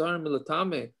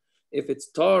 if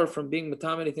it's tar from being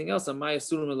matam anything else, why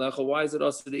is it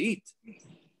assur to eat?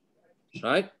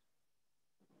 Right?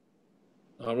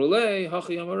 Said,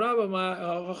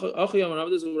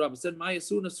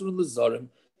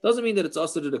 doesn't mean that it's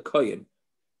assur to the kohen.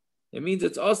 It means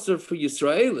it's assur for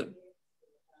Yisraelim.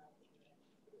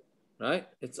 Right?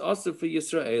 It's assur for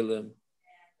Yisraelim.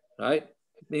 Right?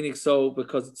 Meaning so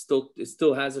because it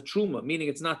still has a truma, meaning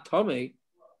it's not tamei,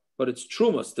 but it's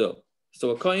truma still. So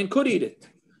a kohen could eat it.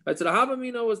 Right? So the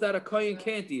Havamina was that a kohen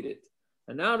can't eat it.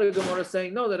 And now the Gemara is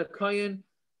saying no, that a kohen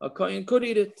could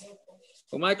eat it.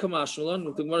 Well, my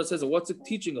Kamashmalan, the Gemara says, what's it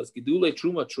teaching us? Gidule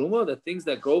truma, that things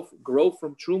that grow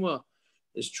from truma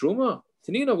is truma.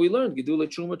 Tanina, we learned Gidule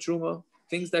truma.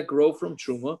 Things that grow from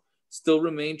truma still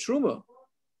remain truma.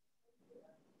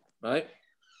 Right?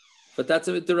 But that's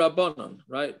a the Rabbanon,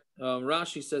 right?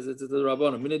 Rashi says it's the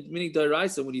Rabbanon. Meaning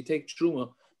Dairaisa, when you take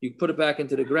truma, you put it back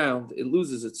into the ground, it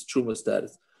loses its truma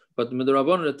status. But the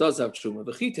Rabbanon, it does have truma.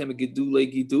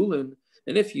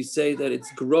 And if you say that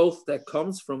it's growth that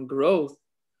comes from growth,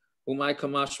 and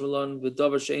what's the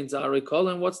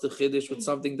chiddush with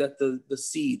something that the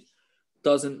seed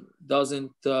doesn't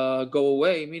go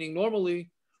away? Meaning normally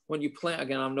when you plant,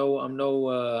 again, I'm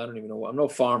no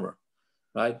farmer,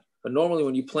 right? But normally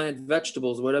when you plant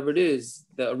vegetables, whatever it is,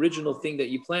 the original thing that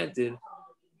you planted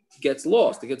gets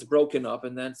lost. It gets broken up,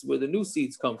 and that's where the new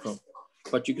seeds come from.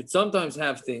 But you could sometimes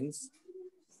have things,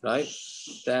 right,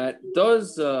 that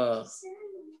does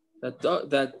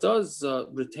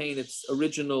retain its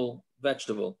original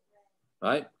vegetable,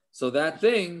 right? So that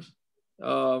thing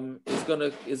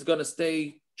is gonna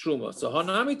stay truma. So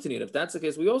hanami tanit. If that's the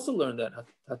case, we also learned that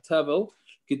tevel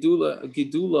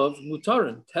gidulav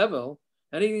mutarin. Tevel,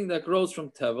 anything that grows from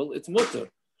tevel, it's mutar.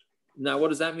 Now, what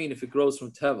does that mean if it grows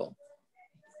from tevel?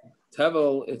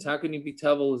 Tevel, it's how can you be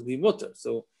tevel is be mutar?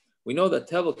 So we know that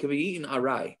tevel can be eaten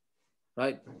arai,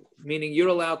 right? Meaning you're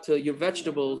allowed to your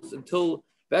vegetables until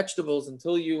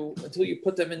you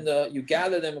put them you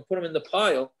gather them and put them in the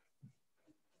pile.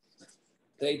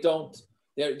 They're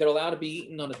allowed to be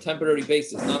eaten on a temporary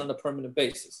basis, not on a permanent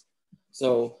basis.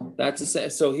 So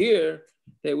so here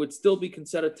they would still be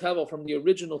considered tevel from the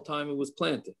original time it was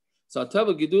planted. So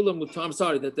tevel gidula mutar. I'm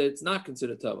sorry that it's not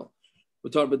considered tevel.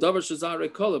 But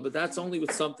that's only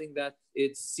with something that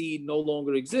its seed no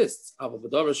longer exists. But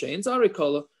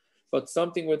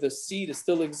something where the seed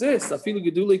still exists. Even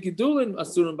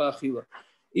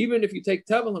if you take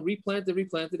tevel and replant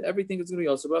it, everything is going to be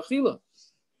also ba'achila.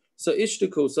 So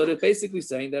ishtiku, so they're basically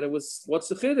saying that it was, what's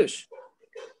the chiddush?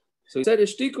 So he said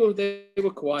ishtiku, they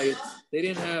were quiet. They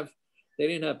didn't have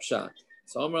pshat.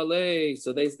 So Amar Lei,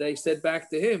 so they said back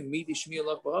to him,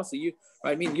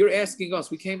 you're asking us,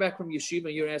 we came back from yeshiva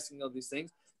and you're asking all these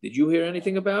things. Did you hear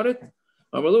anything about it?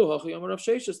 Amar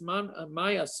Sheshes,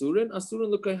 my assurin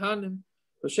l'kehanim.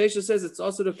 Sheshes says it's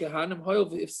also the kehanim,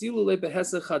 if silule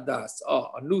behesach hadas.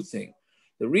 A new thing.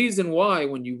 The reason why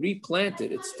when you replant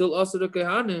it, it's still also the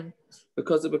kehanim,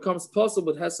 because it becomes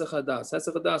possible with hesach hadas.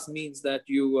 Hesach hadas means that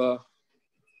you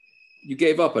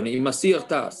gave up on it. You masir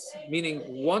das, meaning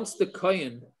once the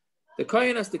kohen The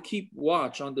kohen has to keep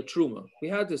watch on the Trumah. We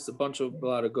had this a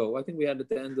while ago. I think we had it at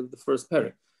the end of the first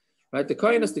parak. Right? The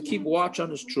kohen has to keep watch on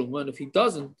his Trumah, and if he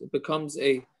doesn't, it becomes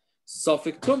a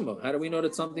suffix tumah. How do we know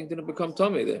that something didn't become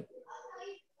tamei there?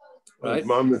 Right?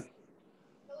 Mom,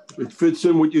 it fits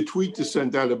in with your tweet you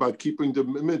sent out about keeping the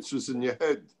mitzvahs in your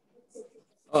head.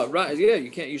 Oh, right. Yeah,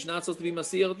 you're not supposed to be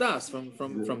masir das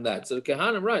from that. So the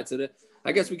kehanim, right? So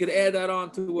I guess we could add that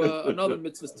on to another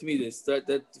mitzvah to me.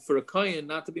 That for a kohen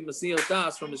not to be masir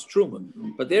das from his truma,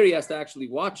 but there he has to actually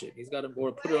watch it. He's got to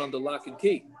or put it on the lock and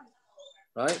key,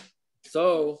 right?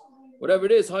 So whatever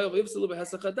it is,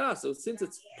 so since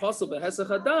it's possible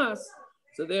hadas,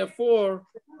 so therefore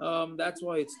that's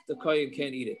why it's the kohen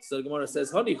can't eat it. So the Gemara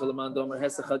says hani chalamandomer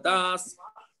hadas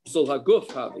psul haguf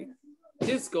havi.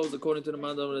 This goes according to the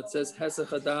mandam that says hesach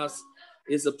hadas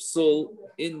is a psul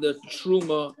in the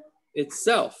truma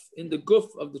itself, in the guf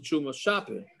of the truma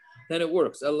shapir. Then it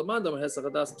works. El mandam hesach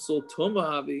hadas psul tumah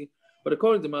havi. But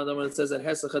according to mandam, it says that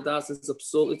hesach hadas is a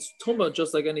psul. It's tumah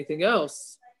just like anything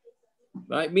else,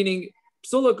 right? Meaning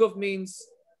psul guf means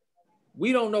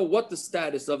we don't know what the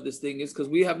status of this thing is because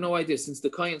we have no idea. Since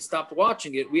the kohen stopped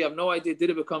watching it, we have no idea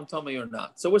did it become tamei or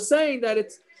not. So we're saying that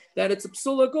it's a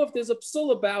psul guf. There's a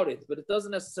psul about it, but it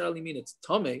doesn't necessarily mean it's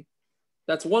tamei.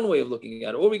 That's one way of looking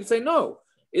at it. Or we can say no,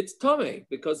 it's tamei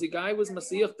because the guy was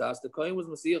masiyach das, the kohen was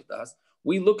masiyach das.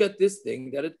 We look at this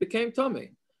thing that it became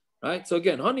tamei, right? So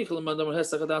again, hani chalamandamer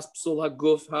hesach hadas psul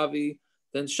haguf havi,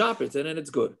 then shapit, and then it's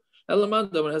good.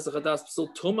 Elamandamer hesach hadas psul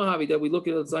tumah havi, that we look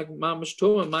at it, it's like mamash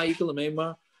tumah ma'ikal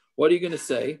meimar. What are you going to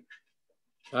say,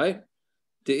 right?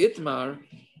 The itmar.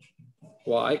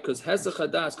 Why? Because hesach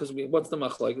hadas. Because what's the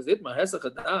machlokes? Because itmar hesach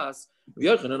hadas. Rabbi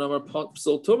Yochanan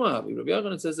psul tumah havi. Rabbi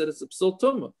Yochanan says that it's a psul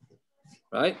tumah,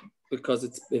 right? Because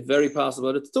it's very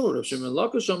possible that it's tumah. Rav Shimon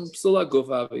Lakusham psul haguf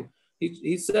havi.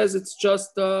 He says it's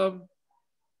just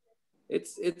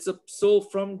it's a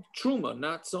psul from truma,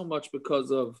 not so much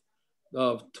because of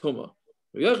tumah.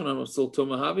 Rabbi Yochanan psul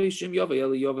tumah havi shim yovei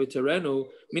eli yovei terenu.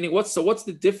 Meaning, what's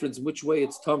the difference? Which way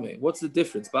it's tamei? What's the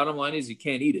difference? Bottom line is you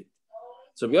can't eat it.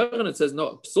 So Rabbi Yochanan says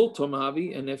no psul tumah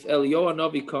havi, and if Eliyahu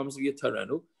Hanavi comes via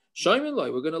terenu, shaymin loy,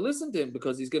 we're going to listen to him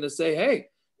because he's going to say, hey,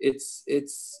 it's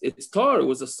tar. It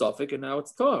was a suffix, and now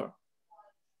it's tar.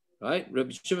 Right?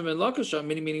 Rabbi Shimon ben Lakish,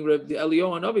 meaning the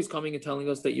Eliyahu Hanavi is coming and telling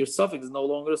us that your suffix is no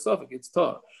longer a suffix; it's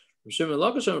tar. Rabbi Shimon ben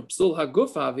Lakish, psul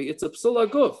haguf havi, it's a psul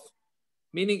haguf,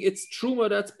 meaning it's truma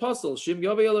that's puzzle. Shim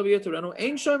yavei elav terenu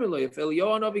ain't shaymin loy. If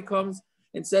Eliyahu Hanavi comes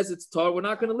and says it's tar, we're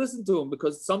not going to listen to him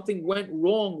because something went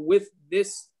wrong with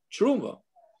this truma.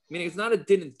 Meaning it's not a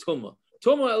din in tumah.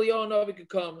 Tumah Eliyahu Hanavi could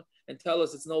come and tell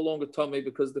us it's no longer tamei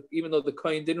because even though the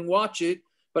kohen didn't watch it,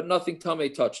 but nothing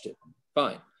tamei touched it.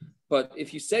 Fine. But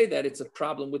if you say that it's a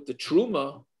problem with the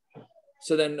truma,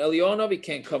 so then Eliyahu Hanavi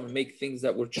can't come and make things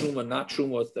that were truma, not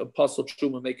truma, the apostle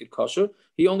truma, make it kosher.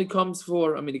 He only comes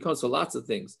for, he comes for lots of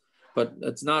things, but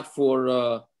it's not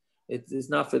for, it's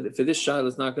not for this shaila,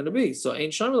 it's not going to be. So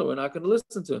ain't shamila, we're not going to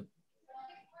listen to him.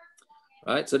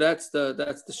 Right? So that's the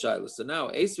shaila. So now,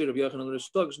 Esri Rabbi Yochanan and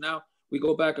Rish Lakish, now we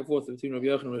go back and forth between Rabbi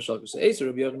Yochanan and Rish Lakish. So Esri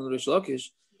Rabbi Yochanan and Rish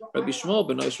Lakish, Rabbi Shmuel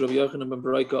ben Oish Rabbi Yochanan ben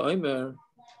Baraika Omer,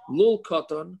 Lul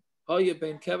Katan, Haya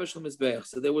ben Kevesh and Mizbeach.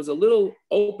 So there was a little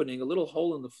opening, a little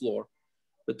hole in the floor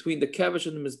between the Kevesh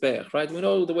and the Mizbeach, right? We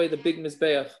know the way the big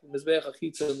Mizbeach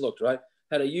Achitzah looked, right?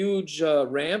 Had a huge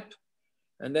ramp,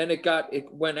 and then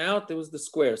it went out, there was the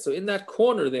square. So in that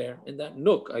corner there, in that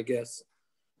nook, I guess,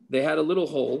 they had a little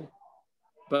hole,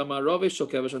 on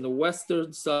the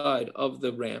western side of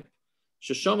the ramp,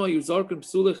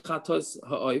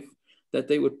 that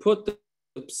they would put the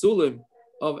psulim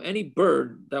of any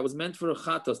bird that was meant for a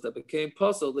chatos that became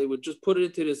puzzle, they would just put it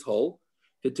into this hole,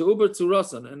 and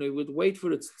they would wait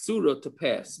for its tsura to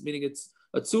pass, meaning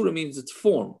a tsura means its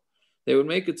form. They would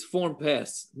make its form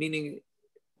pass, meaning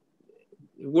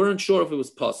weren't sure if it was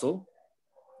puzzle,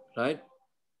 right?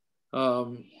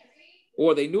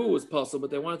 Or they knew it was puzzle,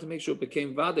 but they wanted to make sure it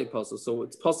became vade puzzle. So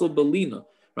it's puzzle belina,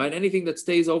 right? Anything that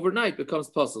stays overnight becomes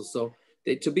puzzle. So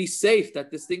to be safe that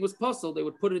this thing was puzzle, they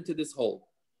would put it into this hole.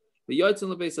 The yotzin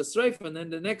lebeis hasreifa, and then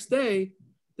the next day,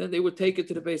 then they would take it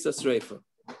to the beis hasreifa,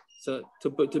 so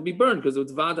to be burned because it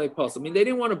was vade puzzle. They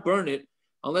didn't want to burn it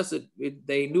unless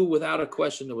they knew without a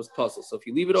question it was puzzle. So if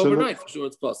you leave it overnight, for sure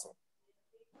it's puzzle.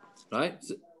 Right?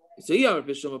 So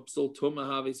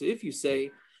if you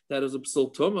say that is a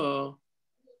psul tumah,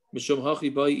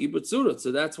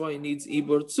 so that's why it needs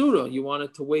ibur tzura. You want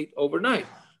it to wait overnight.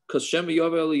 Because maybe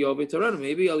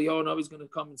Eliyahu Hanavi is going to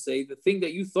come and say the thing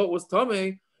that you thought was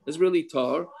tamei is really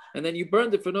tar, and then you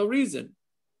burned it for no reason.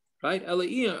 Right?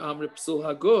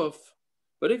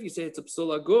 But if you say it's a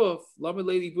psul aguf, lama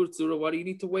lady burtzura, why do you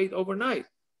need to wait overnight?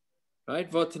 Right?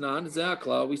 Vatanan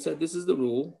zakla. We said this is the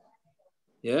rule.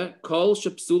 Yeah. Kol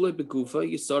shepsule begufa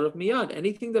yisarav miyad.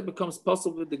 Anything that becomes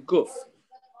possible with the guf,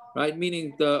 right?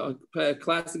 Meaning the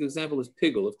classic example is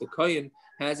pigul. If the kohen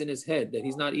has in his head that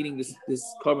he's not eating this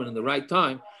carbon in the right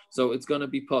time, so it's going to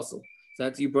be possible. So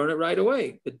that's you burn it right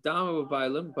away. But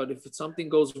if something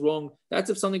goes wrong, that's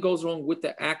if something goes wrong with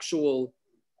the actual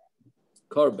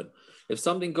carbon. If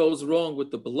something goes wrong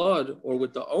with the blood or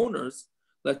with the owners,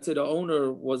 let's say the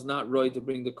owner was not right to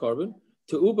bring the carbon,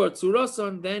 to ubar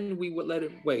tzurasan, then we would let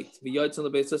it wait. V'yotz on the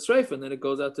base of sreifa, and then it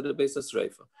goes out to the base of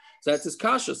sreifa. So that's his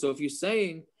kasha. So if you're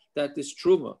saying that this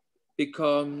truma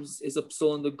is a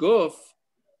psul in the guf,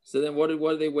 so then what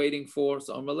are they waiting for?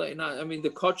 So Amalei, the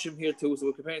kachim here too. So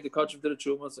we're comparing the kachim to the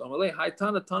truma. So Amalei, hi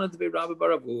tana devei Rabbi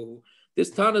Baravu. This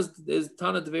tana is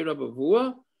tana devei Rabbi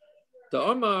Vua. The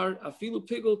Amar afilu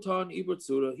pigul tan ibur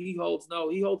tzura. He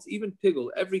holds even pigul.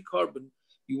 Every carbon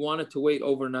you want it to wait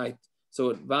overnight. So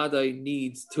it vadai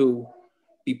needs to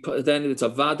be. Then it's a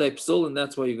vadai psul, and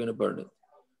that's why you're going to burn it,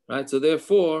 right? So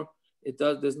therefore,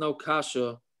 there's no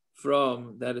kasha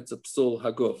from that. It's a psul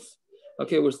haguf.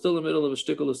 Okay, we're still in the middle of a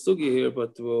shtickle of sugi here,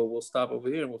 but we'll stop over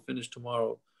here and we'll finish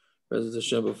tomorrow, Bezrat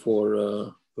Hashem,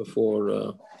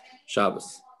 before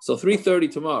Shabbos. So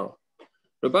 3:30 tomorrow.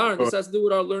 Rabban, this has to do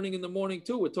with our learning in the morning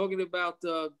too. We're talking about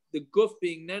the guf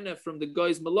being nene from the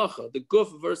guy's malacha, the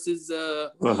guf versus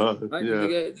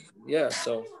right? Yeah.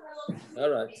 So, all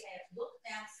right.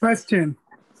 Question.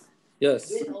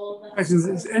 Yes. Questions.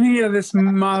 Is any of this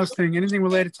mouse thing, anything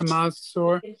related to mouse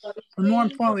or more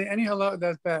importantly, any halakha,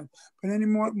 that's bad. But any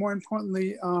more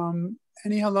importantly,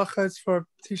 any halachas for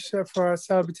tisha for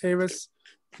Sabbateris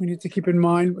we need to keep in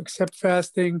mind, except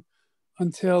fasting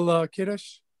until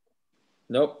Kiddush?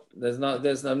 Nope. There's no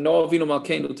Avinu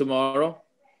Malkeinu tomorrow.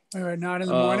 All right, not in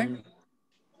the morning?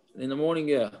 In the morning,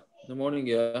 yeah. No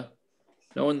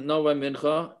by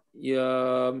mincha.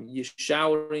 Your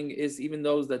showering is, even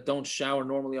those that don't shower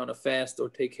normally on a fast or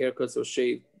take haircuts or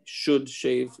shave should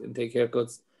shave and take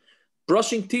haircuts.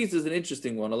 Brushing teeth is an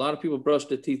interesting one. A lot of people brush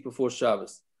their teeth before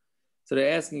Shabbos, so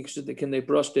they're asking, can they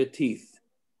brush their teeth?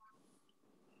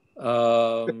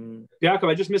 Yaakov,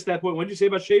 I just missed that point. What did you say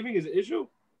about shaving? Is it an issue?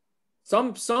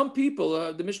 Some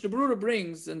people, the Mishnah Berurah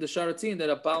brings in the Sharatzin that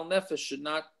a Baal Nefesh should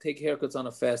not take haircuts on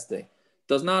a fast day.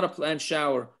 Does not apply, and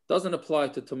shower doesn't apply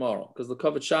to tomorrow because the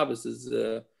Kavod Shabbos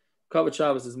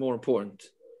is more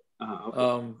important.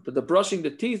 Okay. But the brushing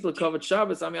the teeth, the Kavod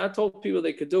Shabbos, I told people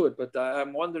they could do it, but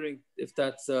I'm wondering if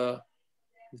that's the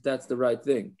right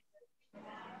thing.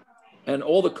 And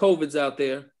all the COVIDs out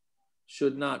there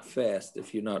should not fast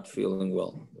if you're not feeling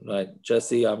well, right?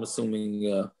 Jesse, I'm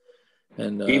assuming,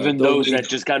 and even Dovi, those that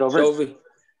just got over it.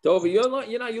 Dovi,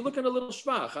 you're looking a little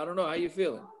schwach. I don't know how you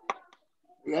feeling.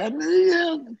 Yeah,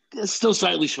 it's still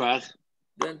slightly schwach.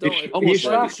 Then he's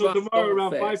schwach till tomorrow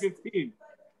around 5:15.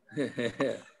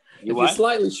 If you're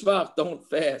slightly schwach, don't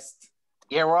fast.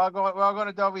 Yeah, we're all going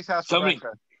to Dovi's house for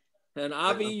breakfast. And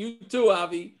Avi, you too,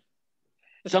 Avi.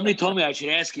 Somebody told me I should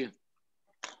ask you.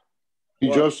 He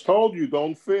just told you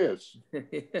don't fast.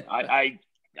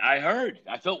 I heard.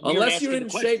 I felt weird unless you're in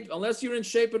question. shape. Unless you're in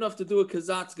shape enough to do a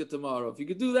kazatzka tomorrow. If you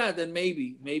could do that, then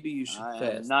maybe you should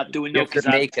fast. Not doing no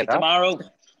kazatzka tomorrow.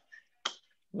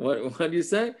 What do you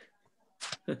say?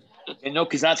 And no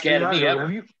kazatzka out of me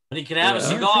ever. But he can have a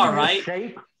cigar, right?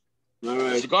 All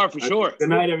right. Cigar for sure. Good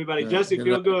night, everybody. Jesse,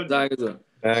 feel good. Thanks.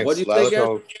 What do you think?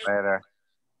 Later.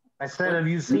 I said, have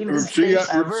you seen Reb his face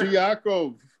ever?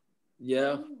 Yaakov.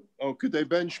 Yeah. Oh, could they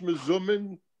bench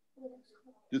Mezumin?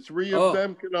 The three of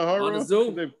them can on a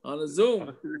Zoom.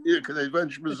 Yeah, can they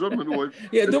bench Mezumin?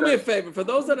 Yeah, do me a favor. For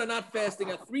those that are not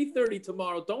fasting at 3:30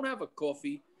 tomorrow, don't have a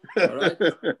coffee. All right.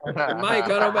 And Mike, I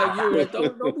don't know about you. Right?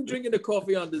 Don't be drinking the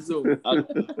coffee on the Zoom.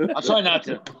 I'll try not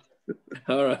to.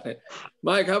 All right.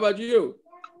 Mike, how about you?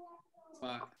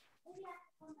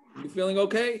 You feeling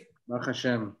okay? Baruch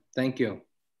Hashem. Thank you.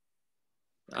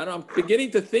 I'm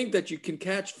beginning to think that you can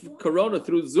catch corona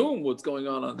through Zoom. What's going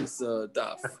on this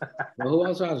daf? Well, who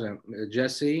else was it?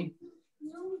 Jesse?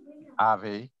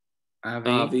 Avi.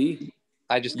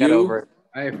 I just got over it.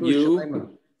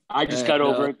 I just got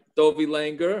over it. Dovi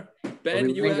Langer. Ben,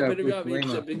 Dovi you Langer, have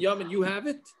it. Benjamin, you have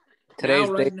it?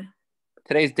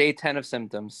 Today's day 10 of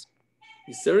symptoms.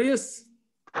 You serious?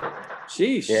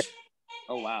 Sheesh. Yeah.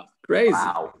 Oh, wow. Crazy.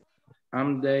 Wow.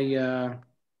 I'm the...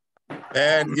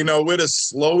 And, we're the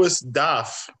slowest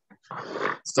daf.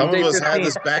 Some of us had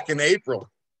this back in April.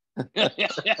 Some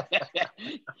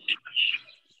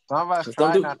of us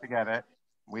try not to get it.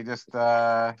 We just...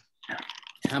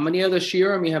 How many other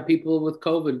shiurim you have people with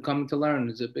COVID coming to learn?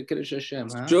 Is it B'Kiddush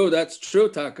Hashem? Huh? True, that's true,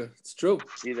 Taka. It's true.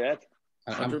 See that?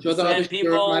 I'm sure the other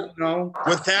shiurim, I don't know.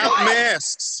 Without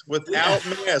masks. Without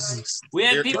masks. We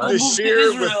had There people could be move to sheer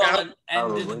Israel without-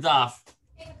 and did the daf.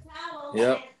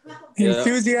 Yep.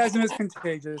 Enthusiasm is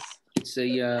contagious. It's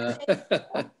a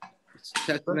it's a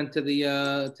testament to the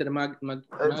Mag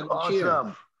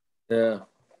awesome. Yeah.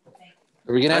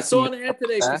 Are we gonna I have saw some- an ad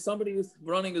today. Somebody was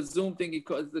running a Zoom thing.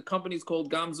 The company's called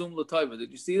Gam Zoom Lataiva.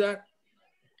 Did you see that?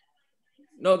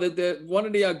 No, one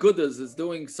of the Agudas is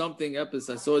doing something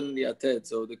episode. I saw it in the Ated.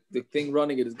 So the thing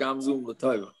running it is Gam Zoom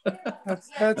Lataiva. That's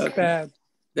bad.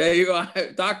 There you go,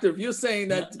 Doctor. If you're saying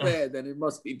that's bad, then it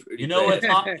must be pretty. You know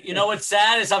bad. what's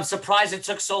sad is I'm surprised it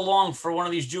took so long for one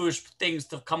of these Jewish things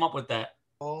to come up with that.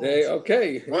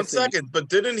 Okay. One second, but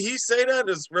didn't he say that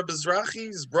as Reb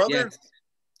Ezrachi's brother? Yes.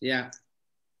 Yeah.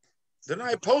 Then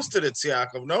I posted it,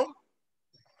 Siakov, no?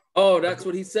 Oh, that's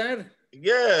what he said?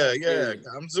 Yeah.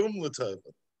 I'm Zoom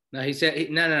Lataiva. No, he said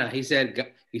no. He said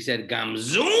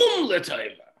Gamzum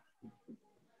Lataiva.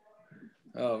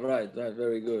 Oh, right.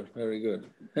 Very good.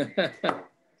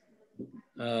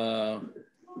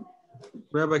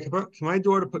 Rabbi, can my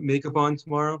daughter put makeup on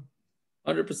tomorrow?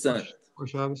 100%. Or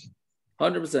Shabbos?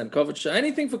 100%. Covered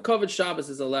anything for covered Shabbos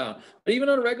is allowed. But even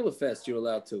on a regular fast, you're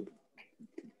allowed to.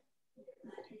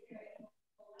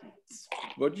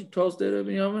 What did you toast there,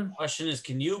 Binyamin? Question is,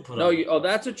 can you put on?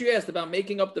 That's what you asked about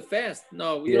making up the fast.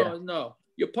 No, you don't. No,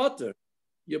 you're putter.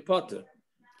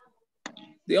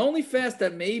 The only fast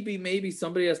that maybe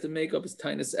somebody has to make up is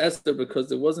Tainus Esther because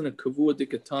there wasn't a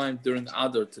kavuadika time during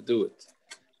Adar to do it.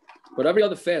 But every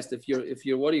other fast, if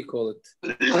you're what do you call it?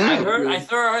 I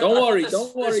heard.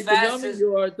 Don't worry.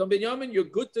 Binyamin, you're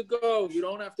good to go. You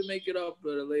don't have to make it up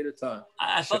at a later time.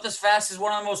 I thought this fast is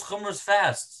one of the most chumrous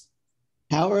fasts.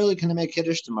 How early can I make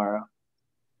Kiddush tomorrow?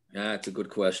 That's a good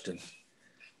question.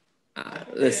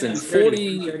 Listen,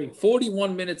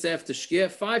 41 minutes after Shkia,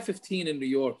 5:15 in New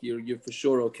York, you're for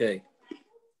sure okay.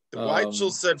 The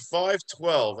Weitzel said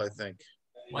 5:12, I think.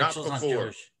 Weitzel's not before.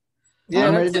 Not yeah,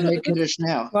 I'm ready to make Kiddush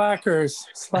now. Slackers.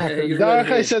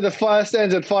 Darkai said the fast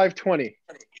ends at 5:20.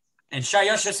 And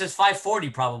Shayosha says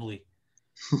 5:40 probably.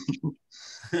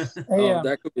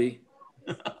 That could be.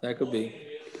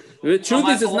 The truth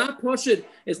is, it's not Pasha.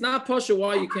 It's not Pasha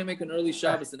why you can't make an early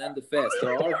Shabbos and end the fast.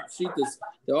 There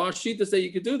are shitas that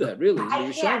you could do that. Really,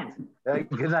 you show me.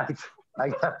 Good night.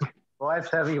 My wife's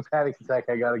having a panic attack.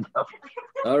 I gotta go.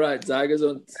 All right, Zagaz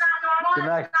on. Good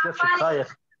night. Just to tell you.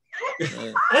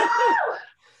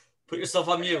 Put yourself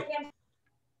on mute.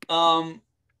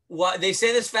 Why they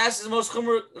say this fast is the most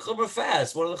chumrah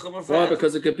fast? What are the chumrah fasts? Well,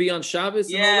 because it could be on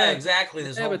Shabbos. Yeah, exactly.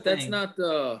 This whole but thing. that's not.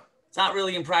 It's not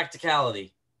really in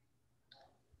practicality.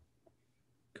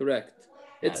 Correct.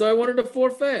 So I wanted a 4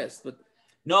 fast, but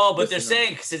no, but they're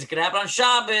saying since it could happen on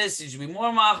Shabbos, it should be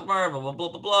more machmer, blah blah blah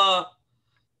blah blah.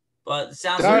 But it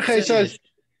sounds like Darche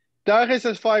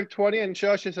says 5:20 and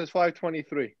Shasha says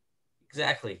 5:23.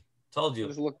 Exactly. Told you.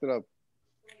 Just looked it up.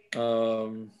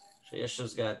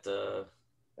 Yesha's got.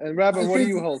 And Rabbi, what do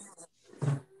you hold?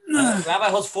 Rabbi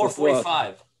holds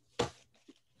 4:45.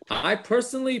 I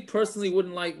personally would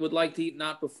like to eat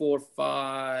not before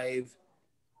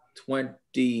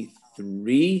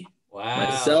 5:23. Wow.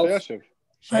 Myself.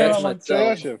 That's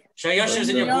myself. Shayosha's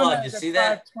in your blood. You see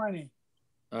that? 5:20.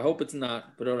 I hope it's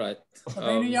not, but all right.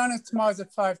 Rabbeinu Yonah tomorrow's at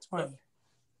 5:20.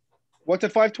 What's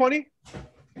at 5:20?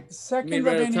 The second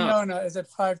Rabbeinu Yonah is at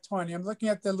 5:20. I'm looking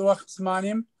at the Luach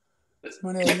Zmanim.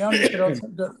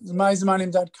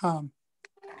 Zmanim.com.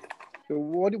 So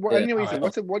what anyway,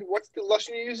 what's the lashon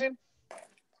you're using?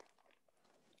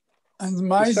 On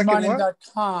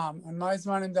myzmanim.com. On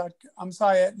myzmanim.com. I'm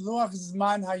sorry, at Luach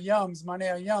Zman Hayom, Zmane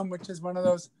Hayom, which is one of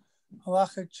those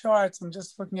halachic charts. I'm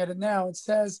just looking at it now. It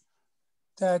says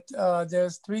that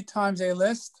there's 3 times a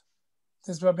list.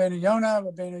 There's Rabbeinu Yonah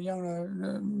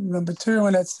number 2,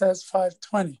 and it says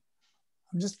 5:20.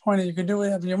 I'm just pointing. You can do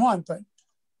whatever you want, but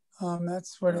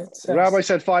that's what it says. The rabbi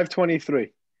said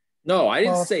 5:23. No, I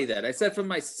didn't say that. I said for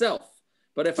myself.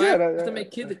 But if I have to make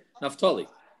kiddush, Naftali,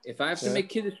 if I have to make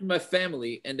kiddush for my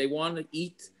family and they want to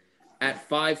eat at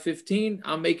 5:15,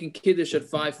 I'm making kiddush at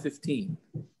 5:15.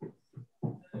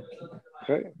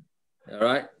 Okay. All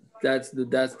right. That's the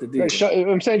deal.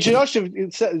 I'm saying Shiroshiv,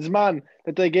 it says man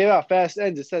that they gave out fast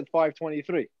ends. It said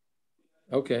 5:23.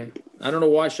 Okay, I don't know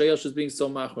why Shayosh is being so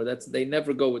machmer. They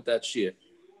never go with that shir.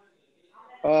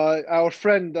 Our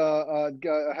friend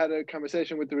had a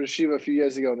conversation with the Rishiva a few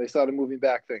years ago, and they started moving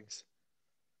back things.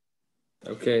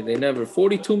 Okay, they never.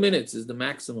 42 minutes is the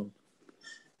maximum.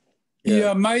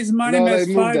 Yeah, my money is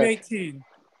 5:18.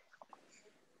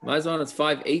 My zone is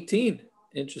 5:18.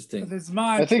 Interesting.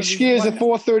 I think Shkia is at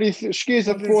 4:30. Shkia is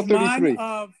at 4:33.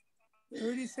 Of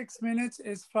 36 minutes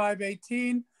is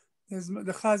 5:18.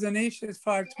 The Chazon Ish is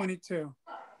 5:22.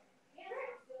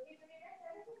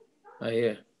 I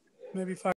hear. Maybe 5.